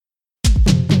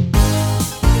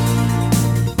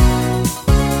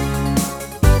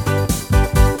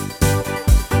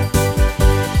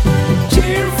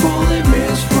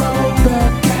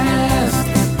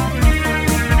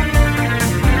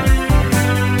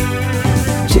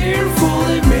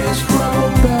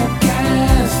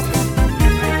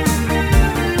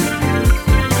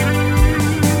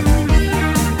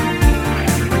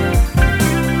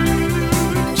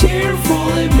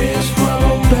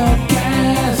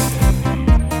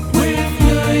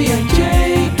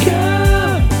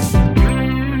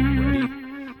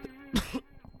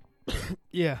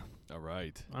Yeah. All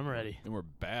right. I'm ready. And we're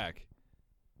back.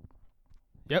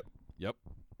 Yep.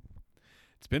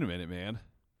 It's been a minute, man.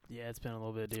 Yeah, it's been a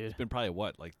little bit, dude. It's been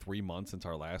probably, 3 months since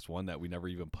our last one that we never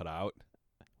even put out?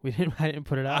 I didn't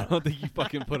put it I out. don't think you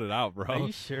fucking put it out, bro. Are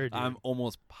you sure, dude? I'm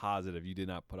almost positive you did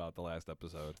not put out the last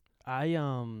episode.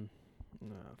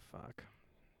 Fuck.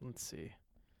 Let's see.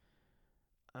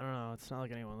 I don't know. It's not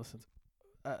like anyone listens.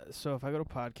 So if I go to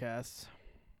podcasts.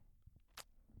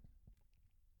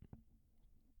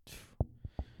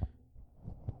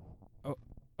 Oh,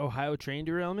 Ohio train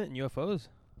derailment and UFOs.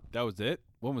 That was it?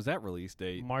 When was that release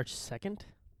date? March 2nd.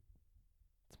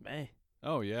 It's May.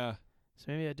 Oh, yeah. So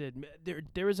maybe I did.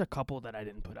 There was a couple that I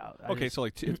didn't put out. Okay, so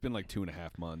it's been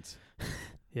 2.5 months.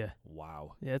 Yeah.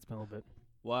 Wow. Yeah, it's been a little bit.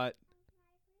 What?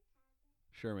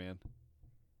 Sure, man.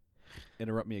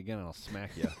 Interrupt me again and I'll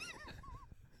smack you.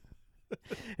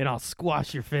 And I'll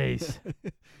squash your face.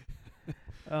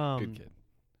 Good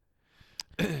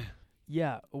kid.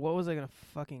 Yeah, what was I going to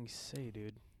fucking say,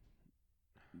 dude?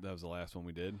 That was the last one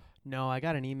we did? No, I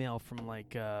got an email from,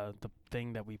 the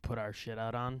thing that we put our shit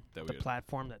out on. That the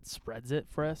platform that spreads it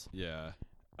for us. Yeah.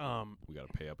 We got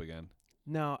to pay up again?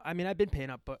 No, I mean, I've been paying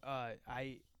up, but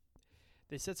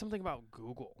they said something about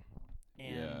Google.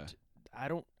 And Yeah. I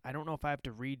don't know if I have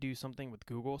to redo something with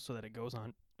Google so that it goes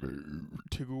on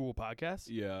to Google Podcasts.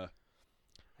 Yeah.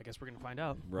 I guess we're going to find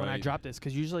out Right. when I drop this,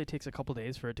 because usually it takes a couple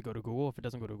days for it to go to Google. If it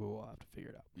doesn't go to Google, I'll have to figure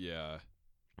it out. Yeah.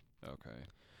 Okay.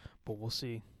 But we'll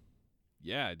see.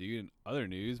 Yeah, dude. In other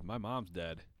news, my mom's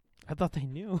dead. I thought they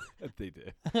knew. They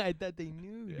did. I thought they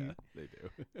knew, Yeah, dude. they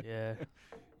do. Yeah.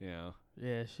 Yeah.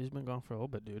 Yeah, she's been gone for a little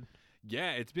bit, dude.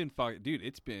 Yeah, it's been dude,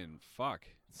 it's been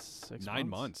 6 9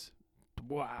 months.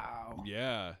 Wow.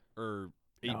 Yeah. Or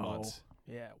 8 months.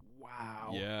 Yeah.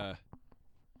 Wow. Yeah.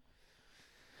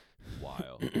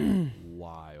 Wild.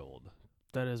 Wild.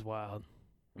 That is wild.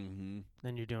 Mm-hmm.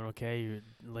 Then you're doing okay? You're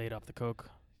laid off the coke?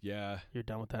 Yeah. You're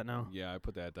done with that now? Yeah, I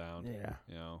put that down. Yeah.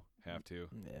 You know, have to.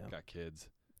 Yeah. Got kids.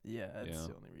 Yeah, that's Yeah.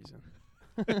 the only reason.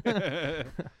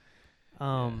 Yeah.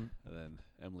 And then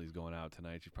Emily's going out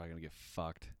tonight. She's probably going to get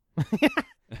fucked.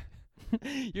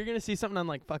 You're going to see something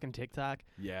on, fucking TikTok.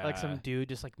 Yeah. Like some dude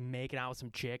just, making out with some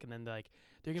chick, and then,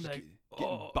 they're going to be like,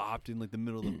 getting bopped in, the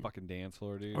middle of the fucking dance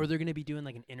floor, dude. Or they're going to be doing,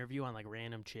 an interview on,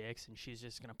 random chicks, and she's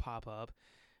just going to pop up,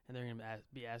 and they're going to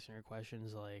be asking her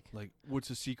questions like, what's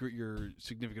a secret your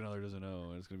significant other doesn't know?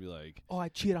 And it's going to be like, oh, I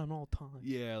cheat on all the time.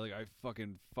 yeah, I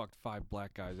fucking fucked 5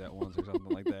 black guys at once or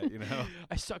something like that, you know?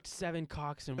 I sucked 7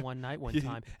 cocks in one night one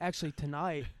time. Actually,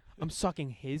 tonight, I'm sucking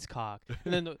his cock.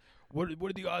 And then, what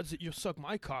are the odds that you'll suck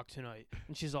my cock tonight?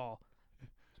 And she's all,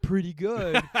 pretty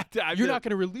good. You're not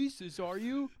going to release this, are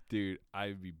you? Dude,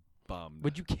 I'd be bummed.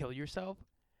 Would you kill yourself?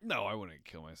 No, I wouldn't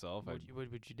kill myself. What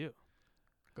would you do?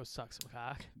 Go suck some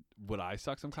cock? Would I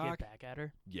suck some To cock? get back at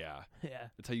her? Yeah. Yeah.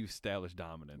 That's how you establish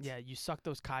dominance. Yeah, you suck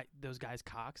those guys'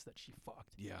 cocks that she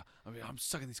fucked. Yeah. I mean, I'm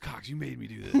sucking these cocks. You made me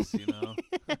do this, you know?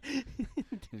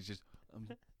 It's just, I'm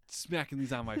smacking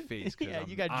these on my face. Yeah,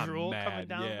 you got I'm drool mad. coming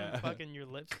down Yeah. from fucking your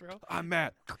lips, bro. I'm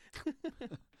mad.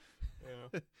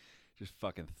 Yeah. Just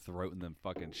fucking throating them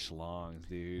fucking schlongs,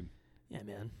 dude. Yeah,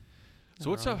 man. So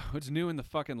what's up? What's new in the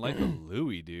fucking life of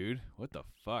Louie, dude? What the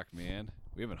fuck, man?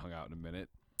 We haven't hung out in a minute.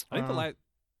 I think the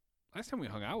last time we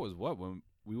hung out was when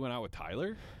we went out with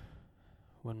Tyler.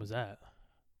 When was that?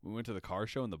 We went to the car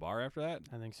show in the bar after that.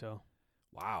 I think so.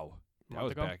 Wow, that Month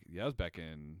was ago? back. Yeah, that was back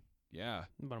in. Yeah,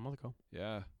 About a month ago.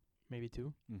 yeah. Maybe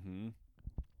 2. Mm-hmm.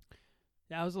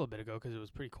 Yeah, it was a little bit ago because it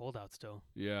was pretty cold out still.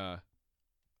 Yeah.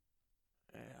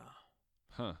 Yeah.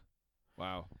 Huh.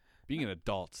 Wow. Being an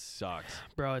adult sucks.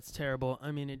 Bro, it's terrible.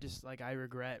 I mean, it just, I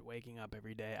regret waking up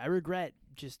every day. I regret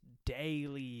just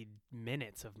daily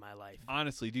minutes of my life.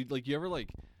 Honestly, dude, you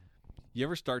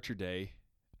ever start your day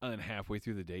and then halfway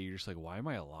through the day you're just like, why am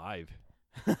I alive?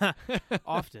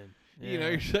 Often. You know,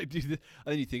 you're just like, dude, and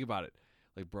then you think about it.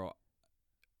 Bro,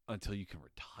 until you can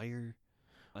retire.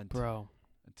 Until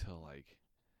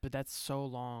But that's so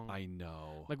long. I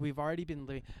know. We've already been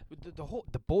living.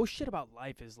 The bullshit about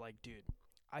life is dude,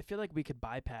 I feel like we could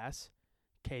bypass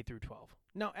K through 12.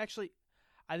 No, actually,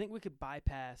 I think we could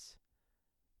bypass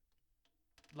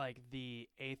the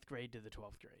 8th grade to the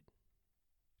 12th grade.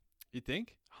 You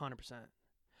think? 100%.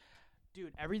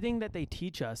 Dude, everything that they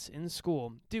teach us in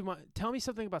school. Dude, tell me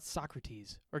something about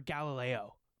Socrates or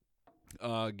Galileo.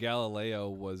 Galileo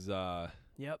was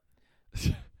Yep.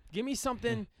 Give me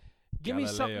something. Give me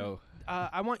something. Galileo.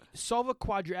 I want solve a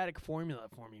quadratic formula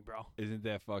for me, bro. Isn't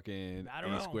that fucking I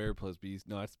don't A know. squared plus B?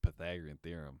 No, that's Pythagorean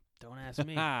theorem. Don't ask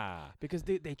me. Ha! Because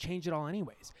they change it all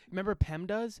anyways. Remember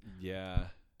PEMDAS? Yeah.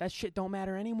 That shit don't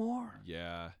matter anymore.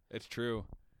 Yeah. It's true.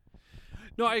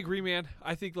 No, I agree, man.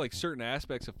 I think like certain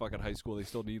aspects of fucking high school, they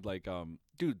still need like,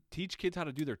 dude, teach kids how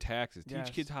to do their taxes.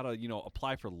 Teach kids how to,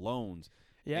 apply for loans.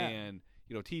 Yeah. And,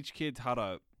 teach kids how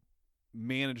to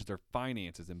manage their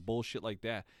finances and bullshit like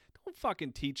that. Don't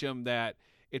fucking teach them that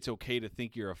it's okay to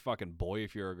think you're a fucking boy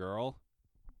if you're a girl.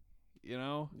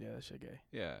 Yeah, that shit gay.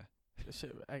 Yeah. That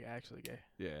shit actually gay.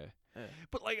 Yeah.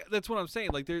 But like that's what I'm saying.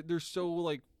 Like they're so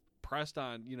like pressed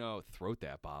on, throat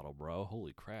that bottle, bro.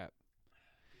 Holy crap.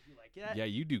 You like that? Yeah,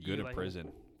 you do good in like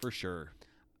prison. For sure.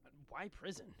 Why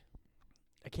prison?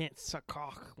 I can't suck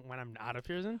cock when I'm out of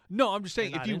prison? No, I'm just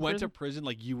saying You're if you not in went prison? to prison,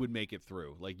 like you would make it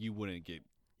through. Like you wouldn't get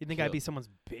You think killed. I'd be someone's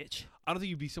bitch? I don't think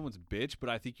you'd be someone's bitch, but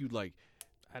I think you'd like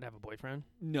I'd have a boyfriend.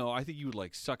 no, I think you would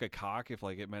like suck a cock if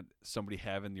like it meant somebody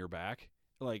having your back.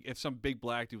 Like if some big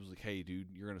black dude was like, "Hey, dude,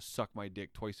 you're gonna suck my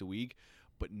dick twice a week,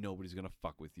 but nobody's gonna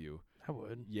fuck with you." I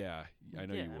would. Yeah, I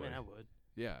know you would. I mean, I would.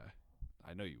 Yeah,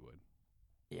 I know you would.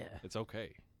 Yeah. It's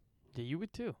okay. Yeah, you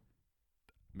would too.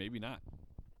 Maybe not,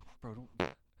 bro.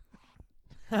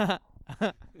 That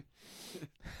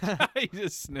He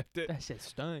just sniffed it. shit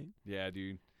stunk. Yeah,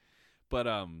 dude. But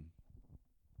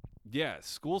yeah,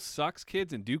 school sucks,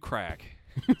 kids, and do crack.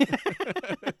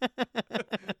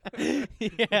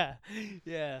 Yeah.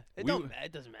 It We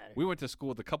doesn't matter. We went to school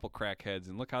with a couple crackheads,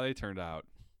 and look how they turned out.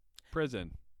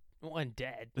 Prison. One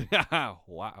dead.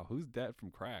 Wow, who's dead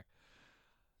from crack?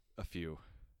 A few.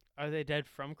 Are they dead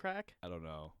from crack? I don't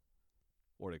know.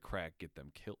 Or did crack get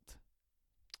them killed?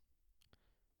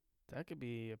 That could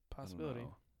be a I don't possibility.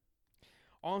 know.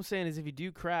 All I'm saying is if you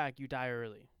do crack, you die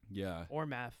early. Yeah. Or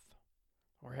meth.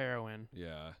 Or heroin.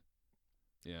 Yeah.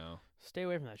 Stay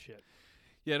away from that shit.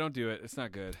 Yeah, don't do it. It's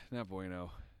not good. Not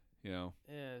bueno. Yeah,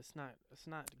 it's not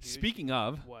good. Speaking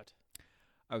of, What?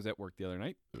 I was at work the other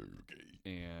night,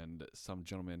 and some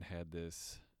gentleman had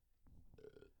this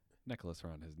necklace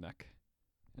around his neck,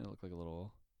 and it looked like a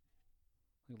little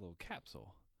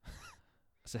capsule. I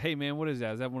said, "Hey, man, what is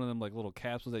that? Is that one of them like little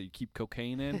capsules that you keep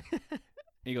cocaine in?"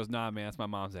 He goes, "Nah, man, that's my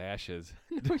mom's ashes."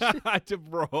 No shit. I said,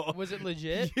 bro. Was it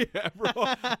legit? Yeah, bro.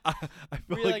 I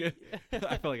Were felt you like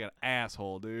I felt like an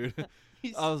asshole, dude.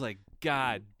 I was like,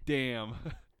 God damn.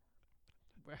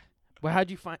 Well, how'd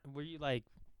you find? Were you like?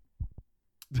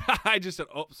 I just said,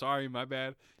 "Oh, sorry, my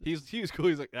bad." He was cool.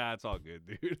 He's like, "It's all good,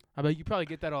 dude." I bet you probably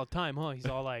get that all the time, huh? He's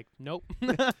all like, "Nope."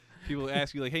 People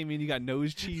ask you like, "Hey, man, you got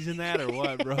nose cheese in that or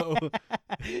what, bro?"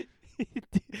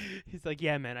 He's like,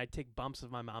 "Yeah, man, I take bumps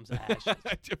of my mom's ashes."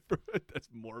 That's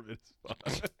morbid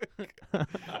as fuck.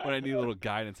 When I need a little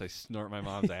guidance, I snort my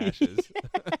mom's ashes.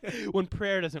 When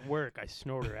prayer doesn't work, I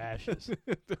snort her ashes.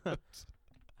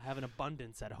 I have an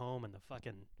abundance at home in the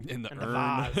fucking in the and urn,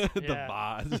 the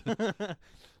vase. the vase,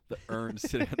 the urn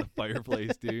sitting at the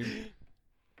fireplace, dude.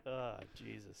 Oh,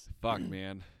 Jesus. Fuck,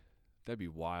 man, that'd be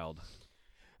wild.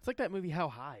 It's like that movie How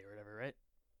High or whatever, right?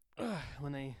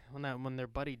 When their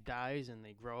buddy dies and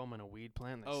they grow him in a weed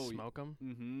plant, and they smoke him,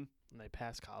 Mm-hmm. and they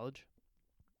pass college.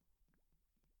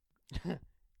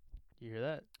 You hear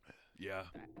that? Yeah.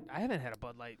 I haven't had a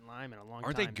Bud Light and Lime in a long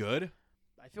Aren't time. they good?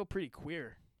 I feel pretty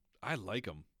queer. I like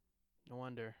them. No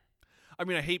wonder. I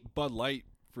mean, I hate Bud Light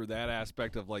for that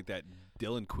aspect of like that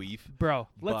Dylan queef. Bro,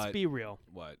 let's But- be real.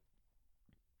 What?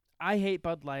 I hate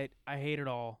Bud Light. I hate it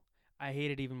all. I hate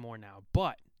it even more now.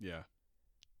 But Yeah.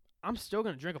 I'm still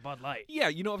going to drink a Bud Light. Yeah,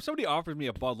 if somebody offers me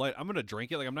a Bud Light, I'm gonna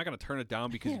drink it. Like I'm not gonna turn it down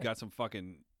because you Yeah. got some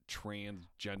fucking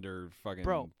transgender fucking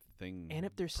thing. And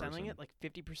if they're selling person. it like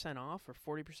 50% off or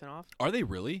 40% off. Are they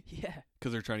really? Yeah.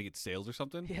 Because they're trying to get sales or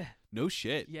something? Yeah. No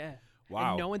shit. Yeah.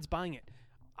 Wow. And no one's buying it.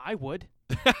 I would.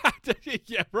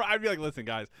 Yeah, bro. I'd be like, listen,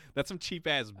 guys, that's some cheap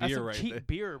ass That's beer some right cheap there.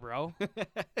 beer, bro.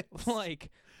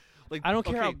 like Like I don't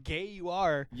care how okay, gay you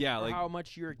are Yeah, or like how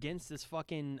much you're against this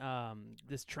fucking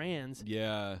this trans.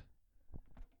 yeah,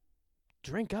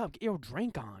 Drink up. Get your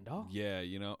drink on, dog. yeah.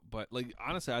 But like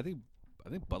honestly, I think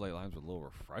Bud Light Limes were a little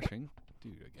refreshing,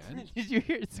 dude. Again. Did you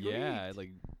hear it squeak? Yeah, it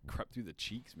like crept through the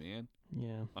cheeks, man.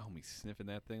 Yeah. My homie sniffing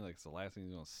that thing like it's the last thing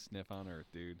he's gonna sniff on earth,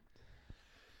 dude.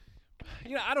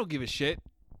 I don't give a shit.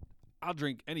 I'll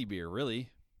drink any beer, really,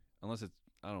 unless it's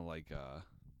I don't like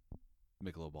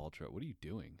Michelob Ultra. What are you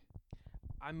doing?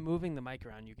 I'm moving the mic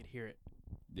around. You could hear it.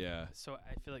 Yeah, So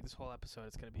I feel like this whole episode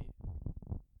is gonna be.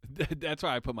 that's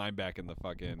why I put mine back in the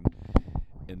fucking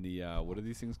what are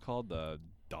these things called? The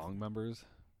dong members.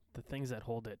 The things that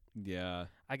hold it. Yeah,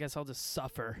 I guess I'll just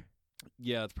suffer.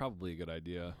 yeah, that's probably a good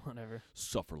idea. Whatever.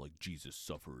 Suffer like Jesus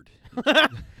suffered.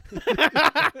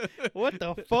 What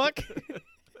the fuck?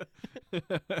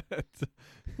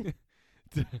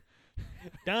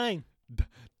 Dying.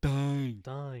 Dang,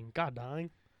 Dying. God dying.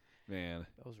 man,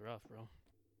 That was rough, bro.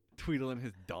 tweedling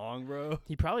his dong, bro.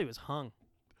 He probably was hung.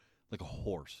 Like a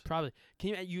horse. Probably.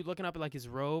 Can you looking up at like his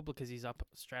robe because he's up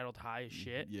straddled high as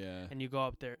shit? Yeah. And you go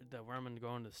up there, the Roman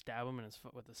going to stab him in his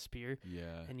foot with a spear. Yeah.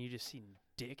 And you just see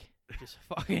dick, just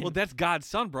fucking. Well, that's God's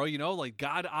son, bro. You know, like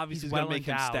God obviously is gonna make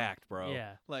him stacked, bro.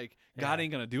 Yeah. Like God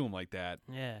ain't gonna do him like that.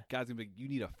 Yeah. God's gonna be. You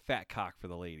need a fat cock for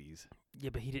the ladies. Yeah,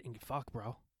 but he didn't fuck,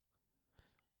 bro.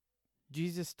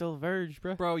 Jesus still virgin,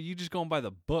 bro. Bro, you just going by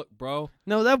the book, bro.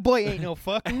 No, that boy ain't no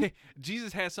fucking.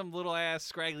 Jesus had some little ass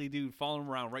scraggly dude following him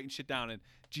around, writing shit down, and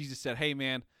Jesus said, "Hey,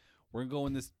 man, we're gonna go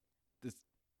in this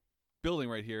building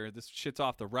right here. This shit's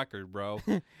off the record, bro."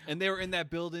 And they were in that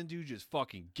building, dude, just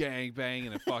fucking gang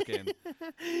banging and fucking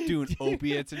doing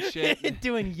opiates and shit.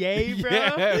 Doing yay, bro.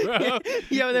 Yeah, bro.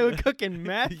 Yo, they were cooking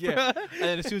meth, Yeah. bro. And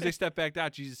then as soon as they stepped back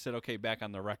out, Jesus said, "Okay, back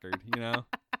on the record," you know?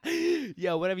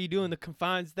 Yo, whatever you do in the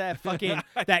confines of that fucking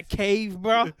that cave,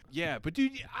 bro. Yeah, but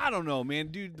dude, I don't know, man.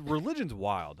 Dude, religion's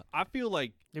wild. I feel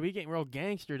like Yeah, we getting real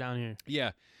gangster down here.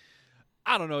 yeah.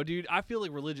 I don't know, dude. I feel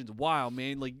like religion's wild,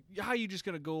 man. Like, how you just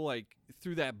gonna go like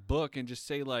through that book and just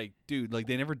say like, dude, like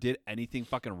they never did anything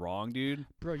fucking wrong, dude?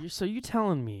 Bro, you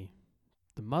telling me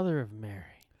the mother of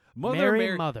Mary,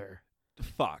 Mary mother,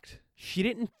 fucked, she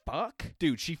didn't fuck,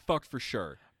 dude. She fucked for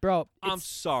sure, bro. I'm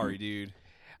sorry, dude.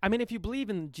 I mean, if you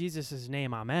believe in Jesus'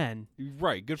 name, amen.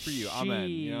 Right, good for you. Amen.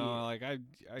 You know, like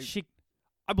She,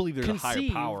 I believe there's a higher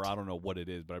conceived- power. I don't know what it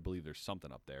is, but I believe there's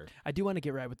something up there. I do want to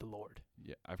get right with the Lord.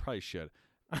 Yeah, I probably should.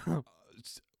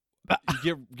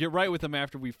 Get right with them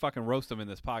after we fucking roast them in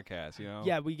this podcast, you know?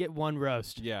 Yeah, we get one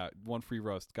roast. Yeah, one free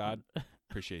roast. God,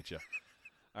 appreciate you.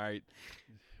 All right.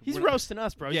 He's We're- roasting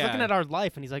us, bro. He's Yeah. looking at our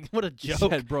life, and he's like, "What a He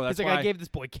joke." said, bro, that's He's like, why "I gave this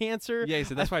boy cancer." Yeah, he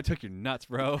said, that's why I took your nuts,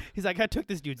 bro. He's like, "I took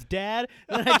this dude's dad."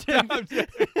 And I took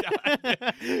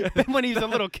when he was a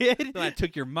little kid. Then I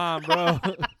took your mom, bro.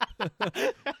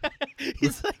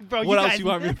 He's like, "Bro, What you else guys you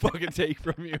want me to fucking take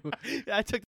from you? I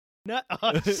took nut.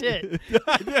 Oh shit!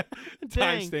 Time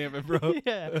Dang. stamp it, bro.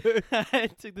 Yeah, I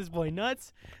took this boy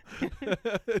nuts.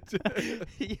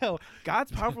 Yo,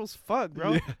 God's powerful as fuck,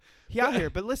 bro. Yeah. He out here.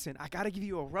 But listen, I gotta give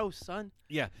you a roast, son.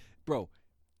 Yeah, bro.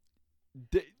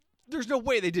 There's no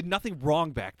way they did nothing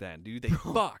wrong back then, dude. They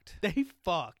fucked. They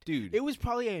fucked. Dude. It was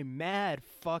probably a mad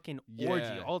fucking orgy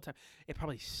Yeah. all the time. It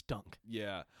probably stunk.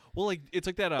 Yeah. Well, like, it's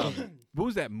like that, what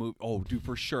was that movie? Oh, dude,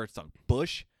 for sure it stunk.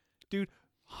 Bush. Dude,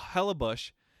 hella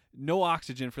bush. No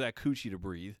oxygen for that coochie to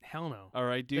breathe. Hell no. All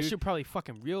right, That dude. shit probably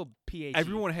fucking real pH.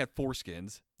 Everyone had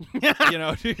foreskins. You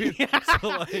know, dude. So,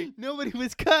 like, Nobody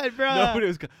was cut, bro. nobody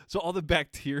was. So all the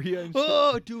bacteria and shit.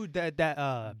 Oh, dude, that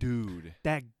Dude.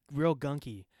 that real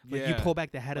gunky. Like you Yeah. pull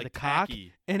back the head of Like the cock,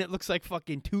 tacky. and it looks like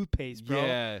fucking toothpaste, bro.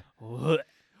 Yeah. Ugh.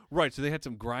 Right. So they had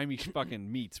some grimy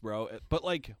fucking meats, bro. But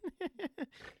like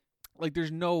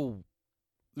there's no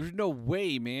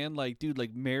way, man. Like, dude,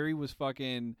 like Mary was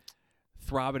fucking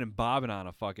throbbing and bobbing on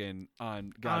a fucking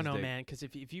on God's I don't know, dick. man. Because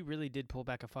if you really did pull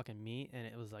back a fucking meat and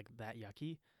it was like that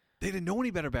yucky, They didn't know any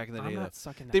better back in the I'm day. not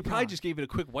sucking that. They probably cock. just gave it a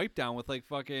quick wipe down with like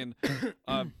fucking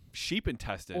sheep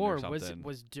intestine or or something.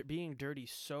 was being dirty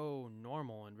so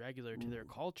normal and regular to their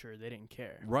culture they didn't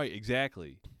care. Right,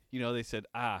 exactly. You know, they said,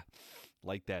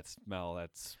 like that smell.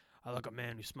 That's I like a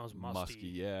man who smells musty.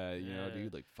 Yeah, you know, Yeah.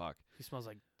 dude, like fuck. He smells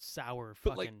like sour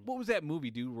But fucking. like, what was that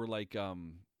movie, dude? Where like,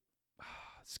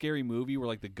 scary movie where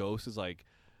like the ghost is like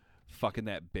fucking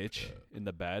that bitch in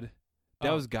the bed. That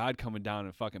Oh. was God coming down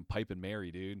and fucking piping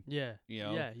Mary, dude. Yeah. You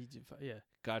know? Yeah. Yeah.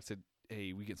 God said,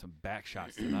 "Hey, we get some back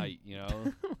shots tonight." You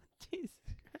know, Jesus.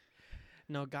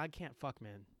 No, God can't fuck,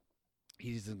 man.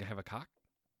 he just doesn't have a cock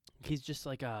He's just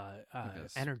like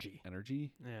energy.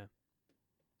 energy. Yeah.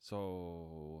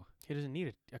 So, He doesn't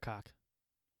need a cock.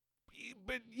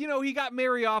 but you know, he got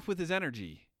Mary off with his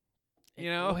energy. You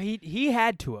know, Well, he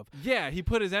had to have. yeah, he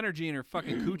put his energy in her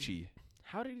fucking coochie.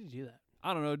 How did he do that?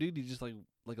 I don't know, dude. He just like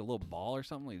a little ball or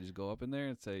something. Like, just go up in there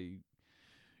and say,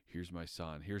 "Here's my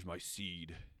son. Here's my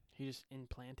seed." He just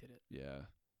implanted it. Yeah.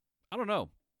 I don't know.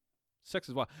 Sex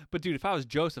is wild. But, dude, if I was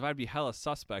Joseph, I'd be hella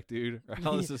suspect, dude. Or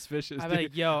hella suspicious, I'd dude. be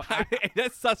like, yo,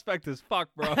 That's suspect as fuck,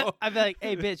 bro. I'd be like,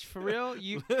 hey, bitch, for real?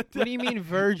 What do you mean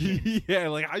virgin? Yeah,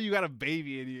 like, how you got a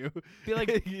baby in you? Be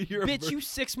like, You're a bitch, you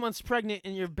 6 months pregnant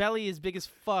and your belly is big as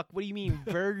fuck. What do you mean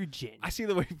virgin? I see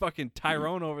the way fucking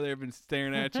Tyrone over there been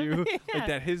staring at you. Yeah.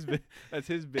 Like, that's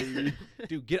his baby.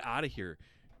 Dude, get out of here,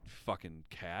 fucking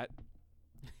cat.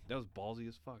 That was ballsy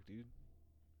as fuck, dude.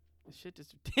 This shit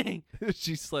just dang,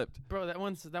 She slipped. bro. That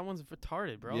one's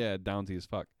retarded, bro. Yeah, downsy as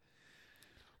fuck.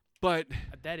 But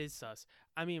That is sus.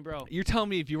 I mean, bro, you're telling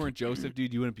me if you weren't Joseph,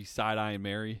 dude, you wouldn't be side-eyeing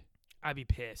Mary? I'd be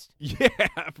pissed. Yeah,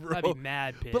 bro. I'd be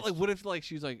mad pissed. But like, what if like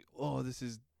she's like, "Oh, this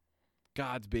is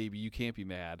God's baby. You can't be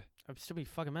mad." I'd still be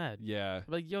fucking mad. Yeah, I'd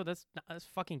be like, yo, that's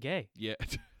fucking gay. yeah.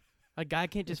 A guy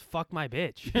can't just fuck my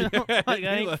bitch. You know? Like,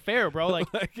 that ain't fair, bro. Like,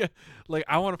 like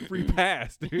I want a free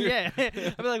pass, dude. yeah.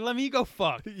 I'd be like, let me go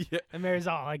fuck. Yeah. And Mary's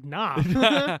all like, nah. I'd be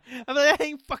like, that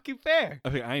ain't fucking fair. I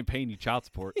mean, I ain't paying you child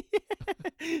support.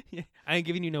 Yeah. I ain't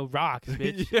giving you no rocks,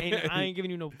 bitch. Yeah. I ain't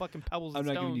giving you no fucking pebbles and I'm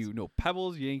not stones. giving you no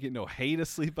pebbles. You ain't getting no hay to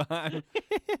sleep on.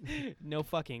 No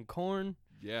fucking corn.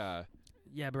 Yeah.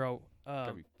 Yeah, bro.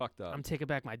 Gotta be fucked up. I'm taking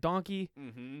back my donkey.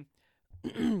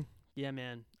 Mm-hmm. Yeah,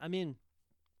 man. I mean,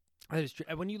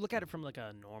 when you look at it from like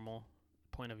a normal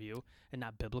point of view and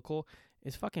not biblical,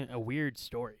 it's fucking a weird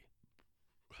story.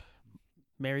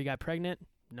 Mary got pregnant.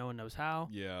 No one knows how.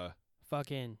 Yeah.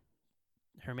 Fucking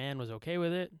her man was okay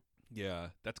with it. Yeah.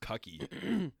 That's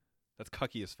cucky. That's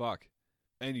cucky as fuck.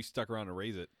 And you stuck around to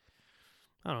raise it.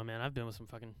 I don't know, man. I've been with some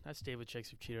fucking... I stayed with chicks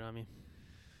who cheated on me.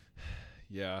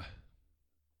 Yeah.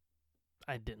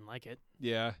 I didn't like it.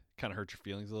 Yeah. Kind of hurt your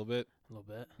feelings a little bit. A little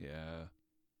bit. Yeah.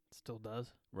 Still does.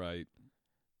 Right.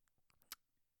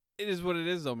 It is what it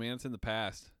is, though, man. It's in the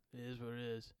past. It is what it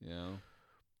is. You know?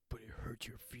 But it hurts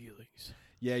your feelings.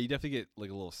 Yeah, you definitely get like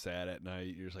a little sad at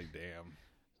night. You're just like, damn.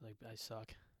 Like, I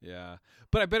suck. Yeah.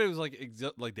 But I bet it was like,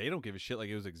 like they don't give a shit. Like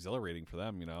it was exhilarating for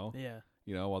them, you know? Yeah.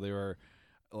 You know, while they were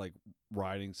like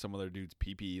riding some other dude's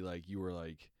pee-pee, like you were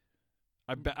like,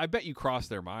 I bet you crossed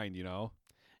their mind, you know?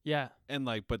 Yeah. And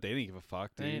like, but they didn't give a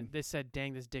fuck, dude. They said,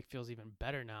 dang, this dick feels even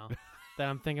better now. That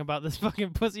I'm thinking about this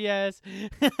fucking pussy ass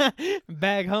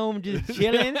back home just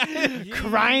chilling,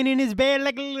 crying in his bed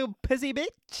like a little pussy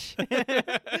bitch.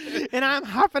 And I'm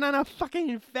hopping on a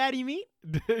fucking fatty meat,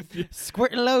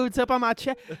 squirting loads up on my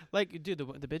chest. Like, dude,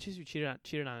 the bitches you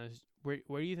cheated on us, where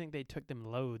do you think they took them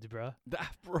loads, bro?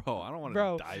 Bro, I don't want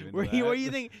to dive into that. Where do you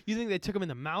think? You think they took them in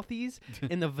the mouthies,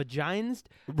 in the vagines,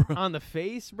 on the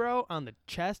face, bro, on the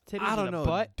chest, titties, I don't in the know,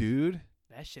 butt? dude.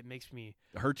 That shit makes me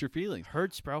hurt your feelings.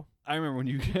 Hurts, bro. I remember when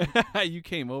you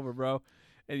came over, bro,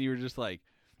 and you were just like,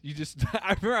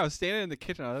 I remember I was standing in the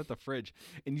kitchen, I was at the fridge,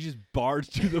 and you just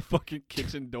barged through the fucking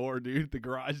kitchen door, dude, the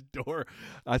garage door.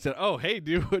 I said, oh, hey,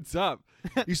 dude, what's up?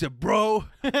 You said, bro.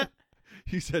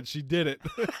 You said, she did it.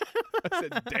 I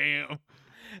said, damn.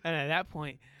 And at that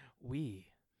point, we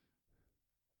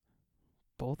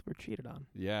both were cheated on.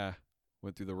 Yeah.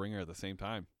 Went through the ringer at the same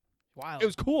time. Wild. It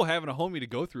was cool having a homie to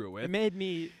go through it with. It made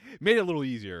it a little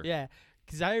easier. Yeah.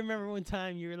 Because I remember one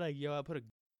time you were like, yo, I put a...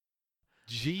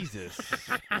 Jesus.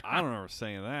 I don't remember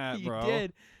saying that, bro. You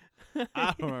did.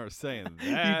 I don't remember saying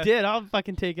that. You did. I'll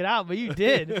fucking take it out, but you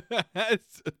did.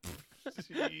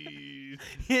 Jeez.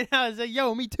 And I was like,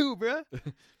 yo, me too, bro.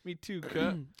 Me too,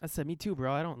 cut. I said, me too,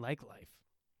 bro. I don't like life.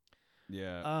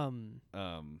 Yeah.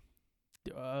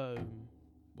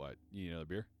 What? You need another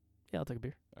beer? Yeah, I'll take a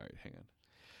beer. All right, hang on.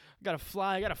 I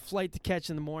got a flight to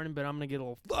catch in the morning, but I'm gonna get a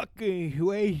little fucking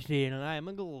wasted, and I'm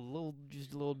gonna go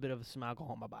just a little bit of some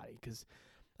alcohol in my body because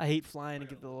I hate flying and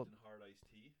get the little. Hard iced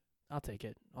tea. I'll take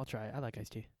it. I'll try it. I like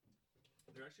iced tea.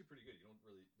 They're actually pretty good. You don't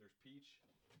really. There's peach.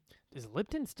 Does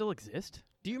Lipton still exist?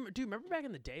 Do you remember back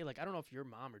in the day? Like, I don't know if your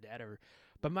mom or dad ever,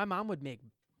 but my mom would make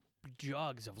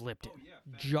jugs of Lipton. Oh,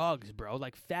 yeah, jugs, bro,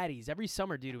 like fatties. Every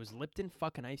summer, dude, it was Lipton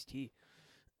fucking iced tea.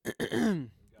 We got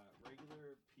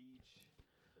regular peach,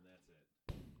 and that's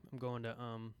it. I'm going to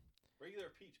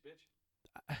Regular peach,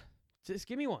 bitch. just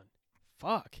give me one.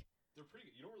 Fuck. They're pretty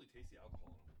good. You don't really taste the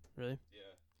alcohol in them. Really?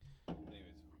 Yeah.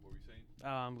 Anyways, what were you saying?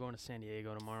 I'm going to San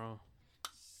Diego tomorrow.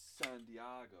 San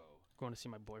Diego. Going to see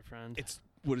my boyfriend. It's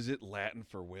what is it? Latin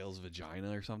for whale's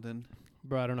vagina or something?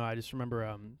 Bro, I don't know. I just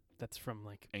remember that's from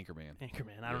like Anchorman.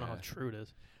 Anchorman. I don't know how true it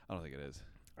is. I don't think it is.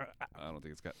 I don't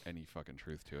think it's got any fucking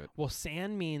truth to it. Well,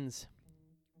 San means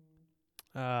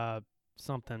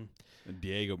something. And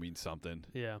Diego means something.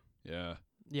 Yeah. Yeah.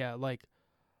 Yeah, like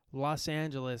Los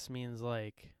Angeles means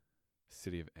like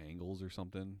City of Angles or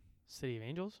something. City of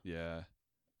Angels? Yeah.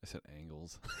 I said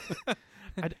angles.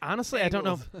 Honestly, I don't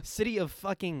know. City of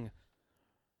fucking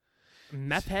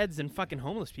meth heads and fucking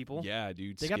homeless people. Yeah,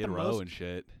 dude. They Skid got the Row most- and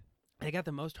shit. They got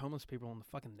the most homeless people in the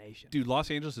fucking nation. Dude,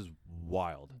 Los Angeles is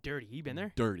wild. Dirty. You been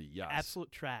there? Dirty, yes.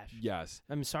 Absolute trash. Yes.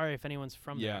 I'm sorry if anyone's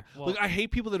from there. Well, Look, I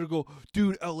hate people that go,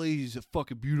 dude, LA's a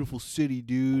fucking beautiful city,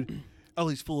 dude.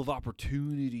 LA's full of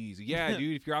opportunities. Yeah,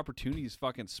 dude, if your opportunity is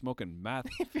fucking smoking meth,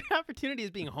 if your opportunity is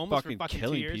being homeless fucking for fucking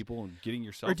killing 2 years, people and getting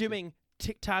yourself or doing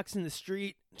TikToks in the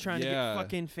street trying to get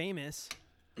fucking famous.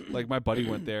 Like my buddy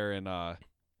went there and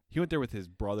he went there with his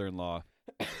brother-in-law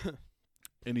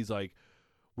and he's like,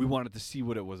 we wanted to see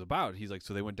what it was about. He's like,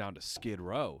 so they went down to Skid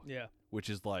Row. Yeah. Which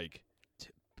is like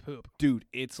poop. Dude,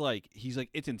 it's like he's like,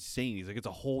 it's insane. He's like, it's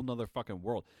a whole nother fucking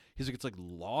world. He's like, it's like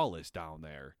lawless down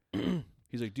there.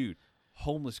 He's like, dude,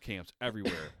 homeless camps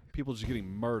everywhere. People just getting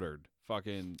murdered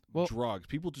fucking Well- drugs.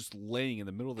 People just laying in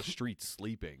the middle of the street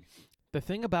sleeping. The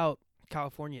thing about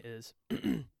California is,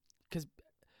 because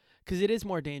it is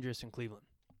more dangerous in Cleveland.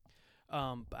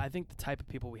 But I think the type of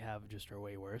people we have just are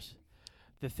way worse.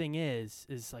 The thing is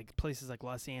like places like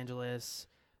Los Angeles,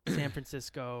 San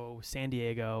Francisco, San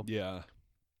Diego. Yeah.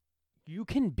 You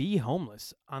can be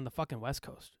homeless on the fucking West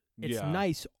Coast. It's Yeah.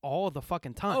 nice all the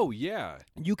fucking time. Oh, yeah.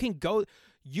 You can go.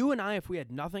 You and I, if we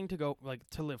had nothing to go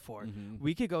to live for, Mhm.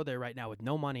 we could go there right now with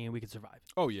no money and we could survive.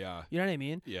 Oh, yeah. You know what I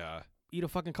mean? Yeah. Eat a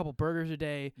fucking couple burgers a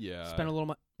day. Yeah. Spend a little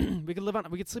money. We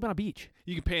could sleep on a beach.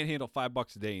 You can panhandle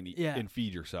 $5 a day and eat Yeah. and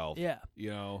feed yourself. Yeah.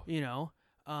 You know?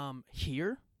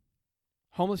 Here,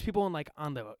 homeless people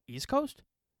on the East Coast,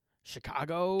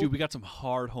 Chicago. Dude, we got some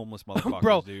hard homeless motherfuckers,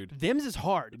 Bro, dude. them's is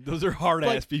hard. Those are hard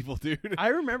Like, ass people, dude. I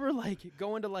remember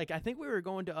going to I think we were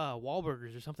going to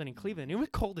Wahlburgers or something in Cleveland. It was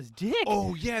cold as dick.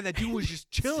 Oh yeah, that dude was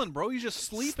just chilling, bro. He's just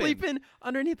sleeping.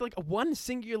 Underneath one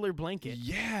singular blanket.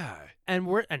 Yeah. And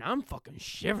I'm fucking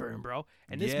shivering, bro.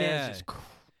 And this man's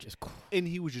just And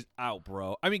he was just out,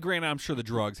 bro. I mean, granted, I'm sure the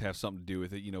drugs have something to do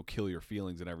with it, kill your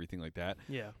feelings and everything like that.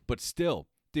 yeah. But still,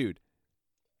 dude,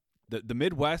 the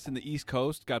Midwest and the East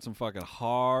Coast got some fucking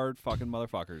hard fucking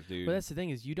motherfuckers, dude. But that's the thing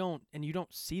is you don't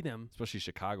see them, Especially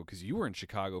Chicago, because you were in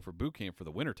Chicago for boot camp for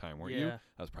the wintertime, weren't you? Yeah.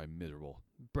 That was probably miserable.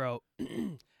 bro.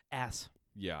 Ass.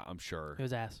 Yeah, I'm sure. It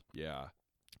was ass. Yeah.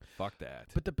 Fuck that.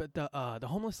 But the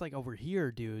homeless over here,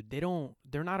 dude,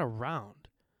 they're not around.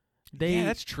 Yeah,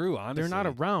 that's true, honestly. They're not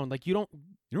around. You don't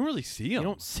really see them. You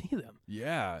don't see them.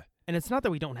 Yeah. And it's not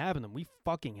that we don't have them. We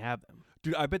fucking have them.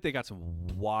 Dude, I bet they got some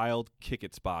wild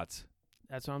kick-it spots.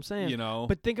 That's what I'm saying. But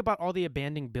But think about all the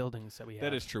abandoned buildings that we have.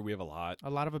 that is true. We have a lot. A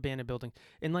lot of abandoned buildings.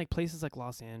 In places like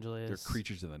Los Angeles. They're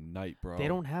creatures of the night, bro. They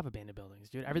don't have abandoned buildings,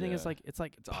 dude. Everything is Yeah. it's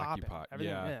It's popping. occupied.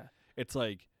 Everything, Yeah. It's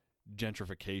like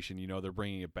gentrification, they're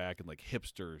bringing it back in like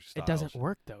hipster styles. It doesn't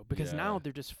work though because now Yeah.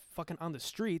 they're just fucking on the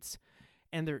streets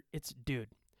and dude.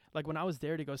 When I was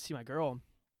there to go see my girl,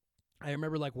 I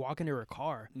remember walking to her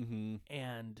car Mm-hmm.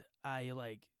 and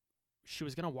she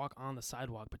was gonna walk on the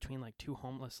sidewalk between two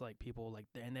homeless people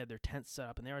and they had their tents set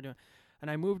up and they were doing, and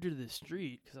I moved her to the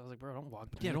street because I was like, bro, don't walk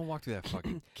between. Yeah, don't walk through that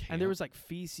fucking camp. And there was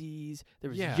feces, there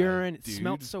was Yeah, urine, it dude.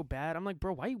 smelled so bad. I'm like,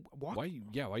 bro, why you walk? Why you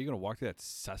gonna walk through that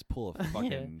cesspool of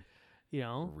fucking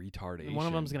retardation? And one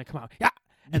of them's gonna come out, yeah,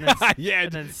 and then yeah,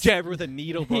 and then jab her with a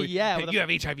needle, bro. Yeah, Hey, with you have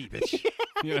HIV, bitch.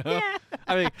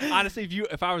 I mean, honestly,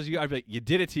 if I was you, I'd be like, you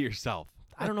did it to yourself.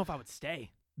 I don't know if I would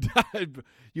stay.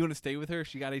 You want to stay with her?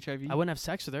 She got HIV. I wouldn't have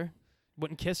sex with her,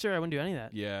 wouldn't kiss her, I wouldn't do any of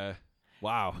that. Yeah.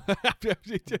 Wow.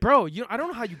 Bro, I don't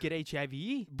know how you get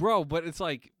HIV. Bro, but it's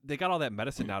like they got all that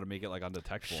medicine now to make it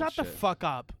undetectable. Shut the fuck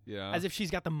up. Yeah. As if she's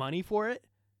got the money for it.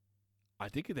 I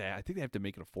think they have to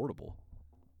make it affordable.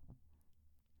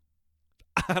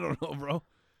 I don't know, bro.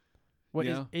 What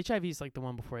is HIV is the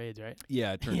one before AIDS, right?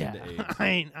 Yeah, it turns into AIDS.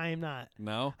 I am not.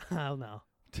 No? Hell no.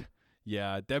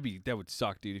 Yeah, that would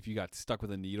suck, dude. If you got stuck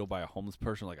with a needle by a homeless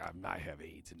person, I have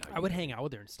AIDS, and now I would hang out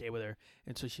with her and stay with her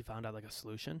until she found out a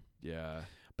solution. Yeah.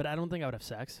 But I don't think I would have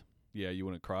sex. Yeah, you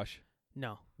wouldn't crush?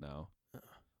 No. No.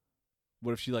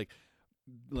 What if she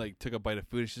took a bite of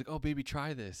food and she's like, "Oh, baby,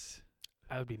 try this."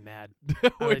 I would be mad.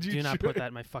 Would you do not put that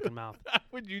in my fucking mouth.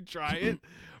 Would you try it?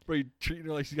 Bro, you treating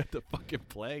her like she's got the fucking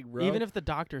plague, bro. Even if the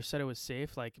doctor said it was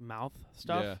safe, mouth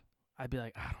stuff, Yeah. I'd be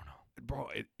like, I don't know. Bro,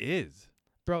 it is.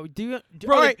 Bro, Bro,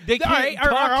 all right, they can't talk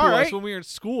to right. us when we were in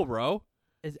school, bro.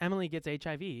 As Emily gets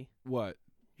HIV, What?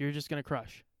 you're just gonna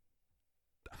crush.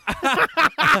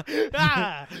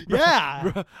 Yeah.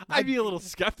 Bro, I'd be a little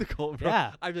skeptical, bro.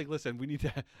 Yeah. I'd be like, listen, we need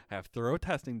to have thorough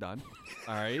testing done.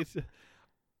 All right.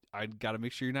 I got to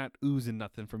make sure you're not oozing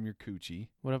nothing from your coochie.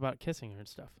 What about kissing her and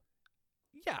stuff?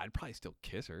 Yeah, I'd probably still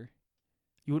kiss her.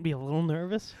 You wouldn't be a little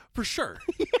nervous? For sure.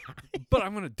 But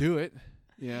I'm going to do it,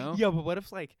 Yeah, but what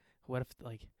if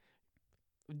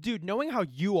dude, knowing how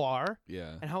you are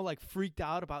Yeah. and how freaked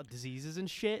out about diseases and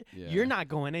shit, Yeah. you're not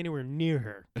going anywhere near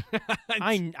her.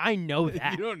 I know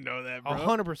that. You don't know that, bro.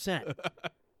 100%.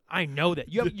 I know that.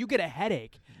 You get a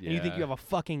headache and you think Yeah. you have a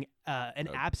fucking an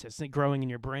abscess growing in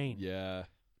your brain. Yeah.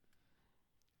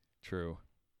 True.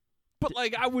 But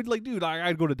I would dude,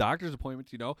 I'd go to doctor's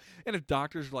appointments, and if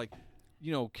doctors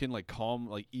can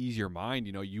calm, ease your mind,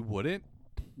 you wouldn't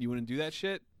do that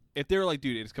shit. If they're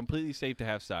dude, it's completely safe to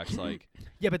have sex,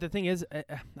 Yeah, but the thing is,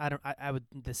 I would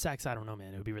the sex. I don't know,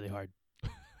 man. It would be really hard.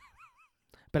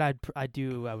 But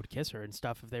I would kiss her and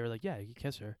stuff if they were like, yeah, you could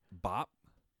kiss her. bop.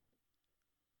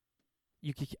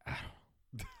 You could.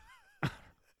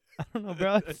 I don't know,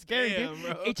 bro. It's scary, Damn, dude.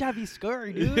 bro. HIV's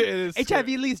scary, dude. It is HIV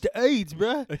leads to AIDS,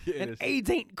 bro. It And is. AIDS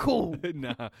ain't cool.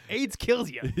 Nah. AIDS kills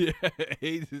you. Yeah,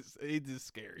 AIDS is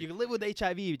scary. You can live with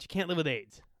HIV, but you can't live with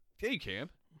AIDS. Yeah, you can.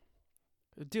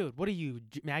 Dude, what are you,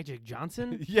 Magic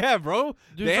Johnson? Yeah, bro.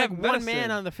 There's They like have one medicine.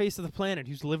 man on the face of the planet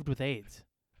who's lived with AIDS.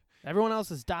 Everyone else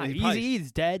has died. he probably-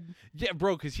 Eazy-E's dead. Yeah,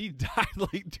 bro, because he died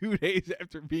like 2 days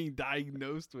after being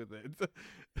diagnosed with it.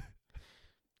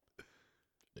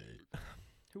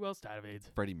 Who else died of AIDS?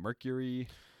 Freddie Mercury.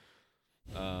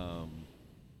 Few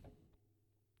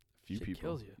Shit people.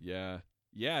 kills you.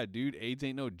 Yeah, dude. AIDS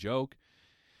ain't no joke.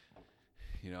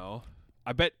 You know,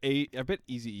 I bet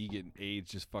Eazy-E getting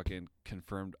AIDS just fucking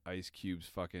confirmed Ice Cube's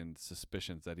fucking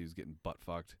suspicions that he was getting butt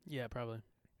fucked. Yeah, probably.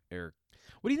 Eric.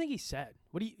 What do you think he said?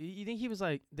 What do you think he was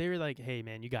like? They were like, "Hey,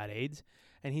 man, you got AIDS,"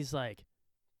 and he's like,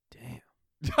 "Damn."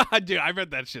 Dude, I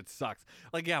bet that shit sucks.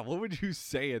 Like, yeah, what would you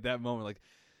say at that moment? Like,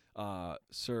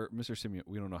 sir, Mr. Simeon,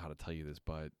 we don't know how to tell you this,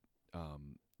 but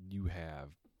you have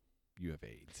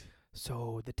AIDS.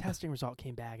 So the testing result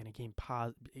came back, and it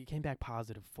came back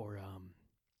positive for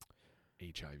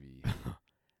HIV.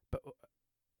 but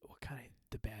what kind of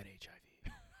the bad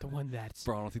HIV? The one that's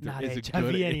Bro, I don't think not there is HIV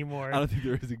a good anymore. I don't think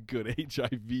there is a good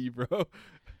HIV, bro.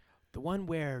 The one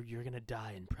where you're gonna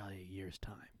die in probably a year's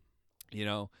time. You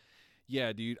know?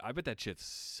 Yeah, dude, I bet that shit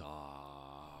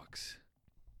sucks.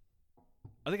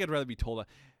 I think I'd rather be told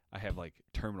I have like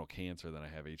terminal cancer than I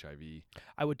have HIV.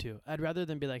 I would too. I'd rather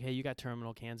than be like, "Hey, you got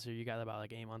terminal cancer. You got about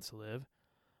like 8 months to live,"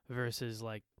 versus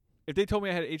like, If they told me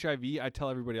I had HIV, I'd tell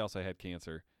everybody else I had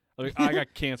cancer. Like, I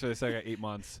got cancer. They said I got 8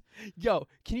 months. "Yo,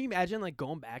 can you imagine like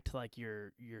going back to like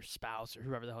your spouse or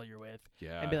whoever the hell you're with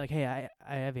Yeah. and be like, "Hey, I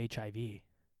have HIV."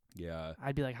 Yeah.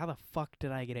 I'd be like, "How the fuck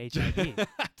did I get HIV?"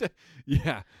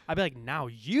 Yeah. I'd be like, "Now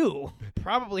you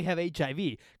probably have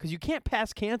HIV because you can't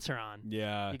pass cancer on.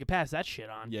 Yeah. You can pass that shit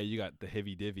on. Yeah, you got the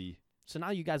heavy divvy. So now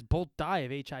you guys both die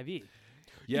of HIV." Yeah.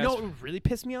 You know what would really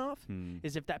piss me off Is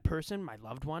is if that person, my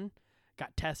loved one,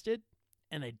 got tested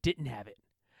and they didn't have it.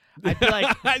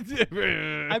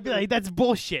 I'd be like, that's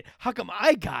bullshit. How come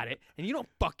I got it and you don't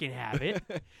fucking have it?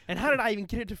 And how did I even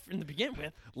get it in the begin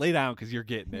with? Lay down because you're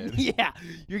getting it. Yeah,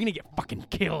 you're gonna get fucking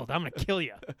killed. I'm gonna kill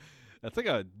you. That's like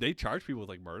they charge people with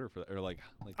like murder for that, or like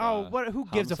Oh, what? Who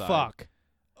gives a homicide. fuck?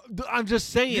 I'm just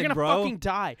saying, You're gonna bro. fucking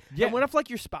die. Yeah. And what if like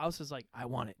your spouse is like, "I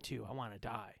want it too. I want to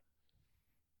die."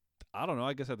 I don't know.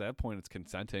 I guess at that point it's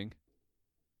consenting.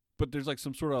 But there's like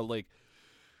some sort of like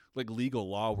legal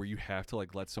law where you have to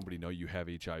like let somebody know you have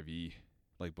HIV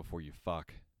like before you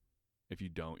fuck. If you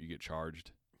don't, you get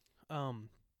charged.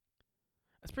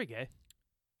 That's pretty gay.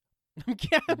 I'm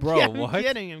kidding. Bro, I'm what?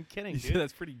 kidding. I'm kidding, You dude. said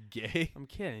that's pretty gay. I'm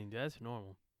kidding, dude. That's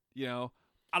normal. You know,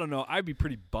 I don't know. I'd be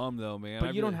pretty bummed though, man.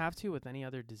 But you don't have to with any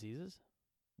other diseases?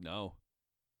 No,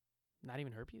 Not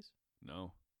even herpes?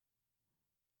 no.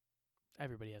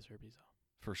 Everybody has herpes though.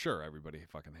 For sure, everybody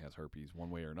fucking has herpes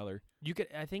one way or another.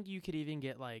 I think you could even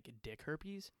get like dick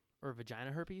herpes or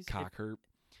vagina herpes Cock herp.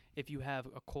 if you have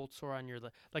a cold sore on your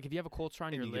lip. Like if you have a cold sore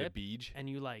on your And you get a lip beej. and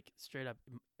you like straight up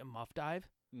muff dive,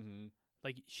 Mm-hmm.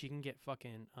 like she can get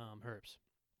fucking herpes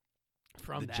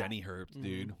from The that. Jenny herps,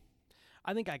 dude. Mhm.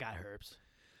 I think I got herpes.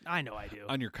 I know I do.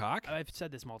 On your cock? I've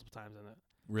said this multiple times on it.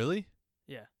 Really?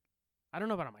 I don't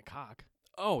know about on my cock.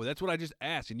 Oh, that's what I just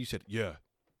asked, and you said, yeah.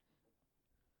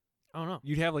 I don't know.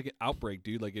 You'd have like an outbreak,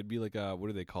 dude. Like it'd be like what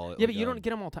do they call it? Yeah, like, but you don't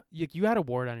get them all the time. You had a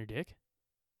wart on your dick,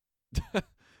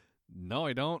 No,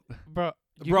 I don't. bro.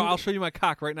 Bro, I'll show you my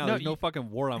cock right now. No, There's no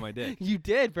fucking wart on my dick. You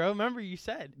did, bro. Remember you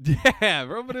said. Yeah,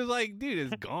 bro, but it was like,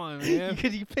 dude, it's gone, man.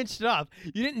 Because you pinched it off.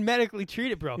 You didn't medically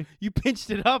treat it, bro. You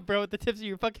pinched it up, bro, with the tips of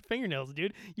your fucking fingernails,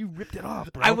 dude. You ripped it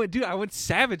off, bro. I went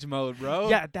savage mode, bro.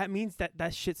 Yeah, that means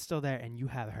that shit's still there, and you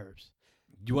have herbs.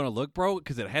 You want to look, bro?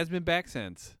 Because it has been back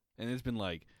since, and it's been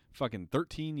like fucking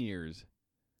 13 years.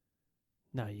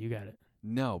 No, you got it.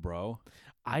 No, bro.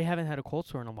 I haven't had a cold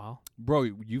sore in a while. Bro,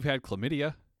 you've had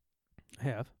chlamydia. I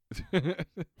have.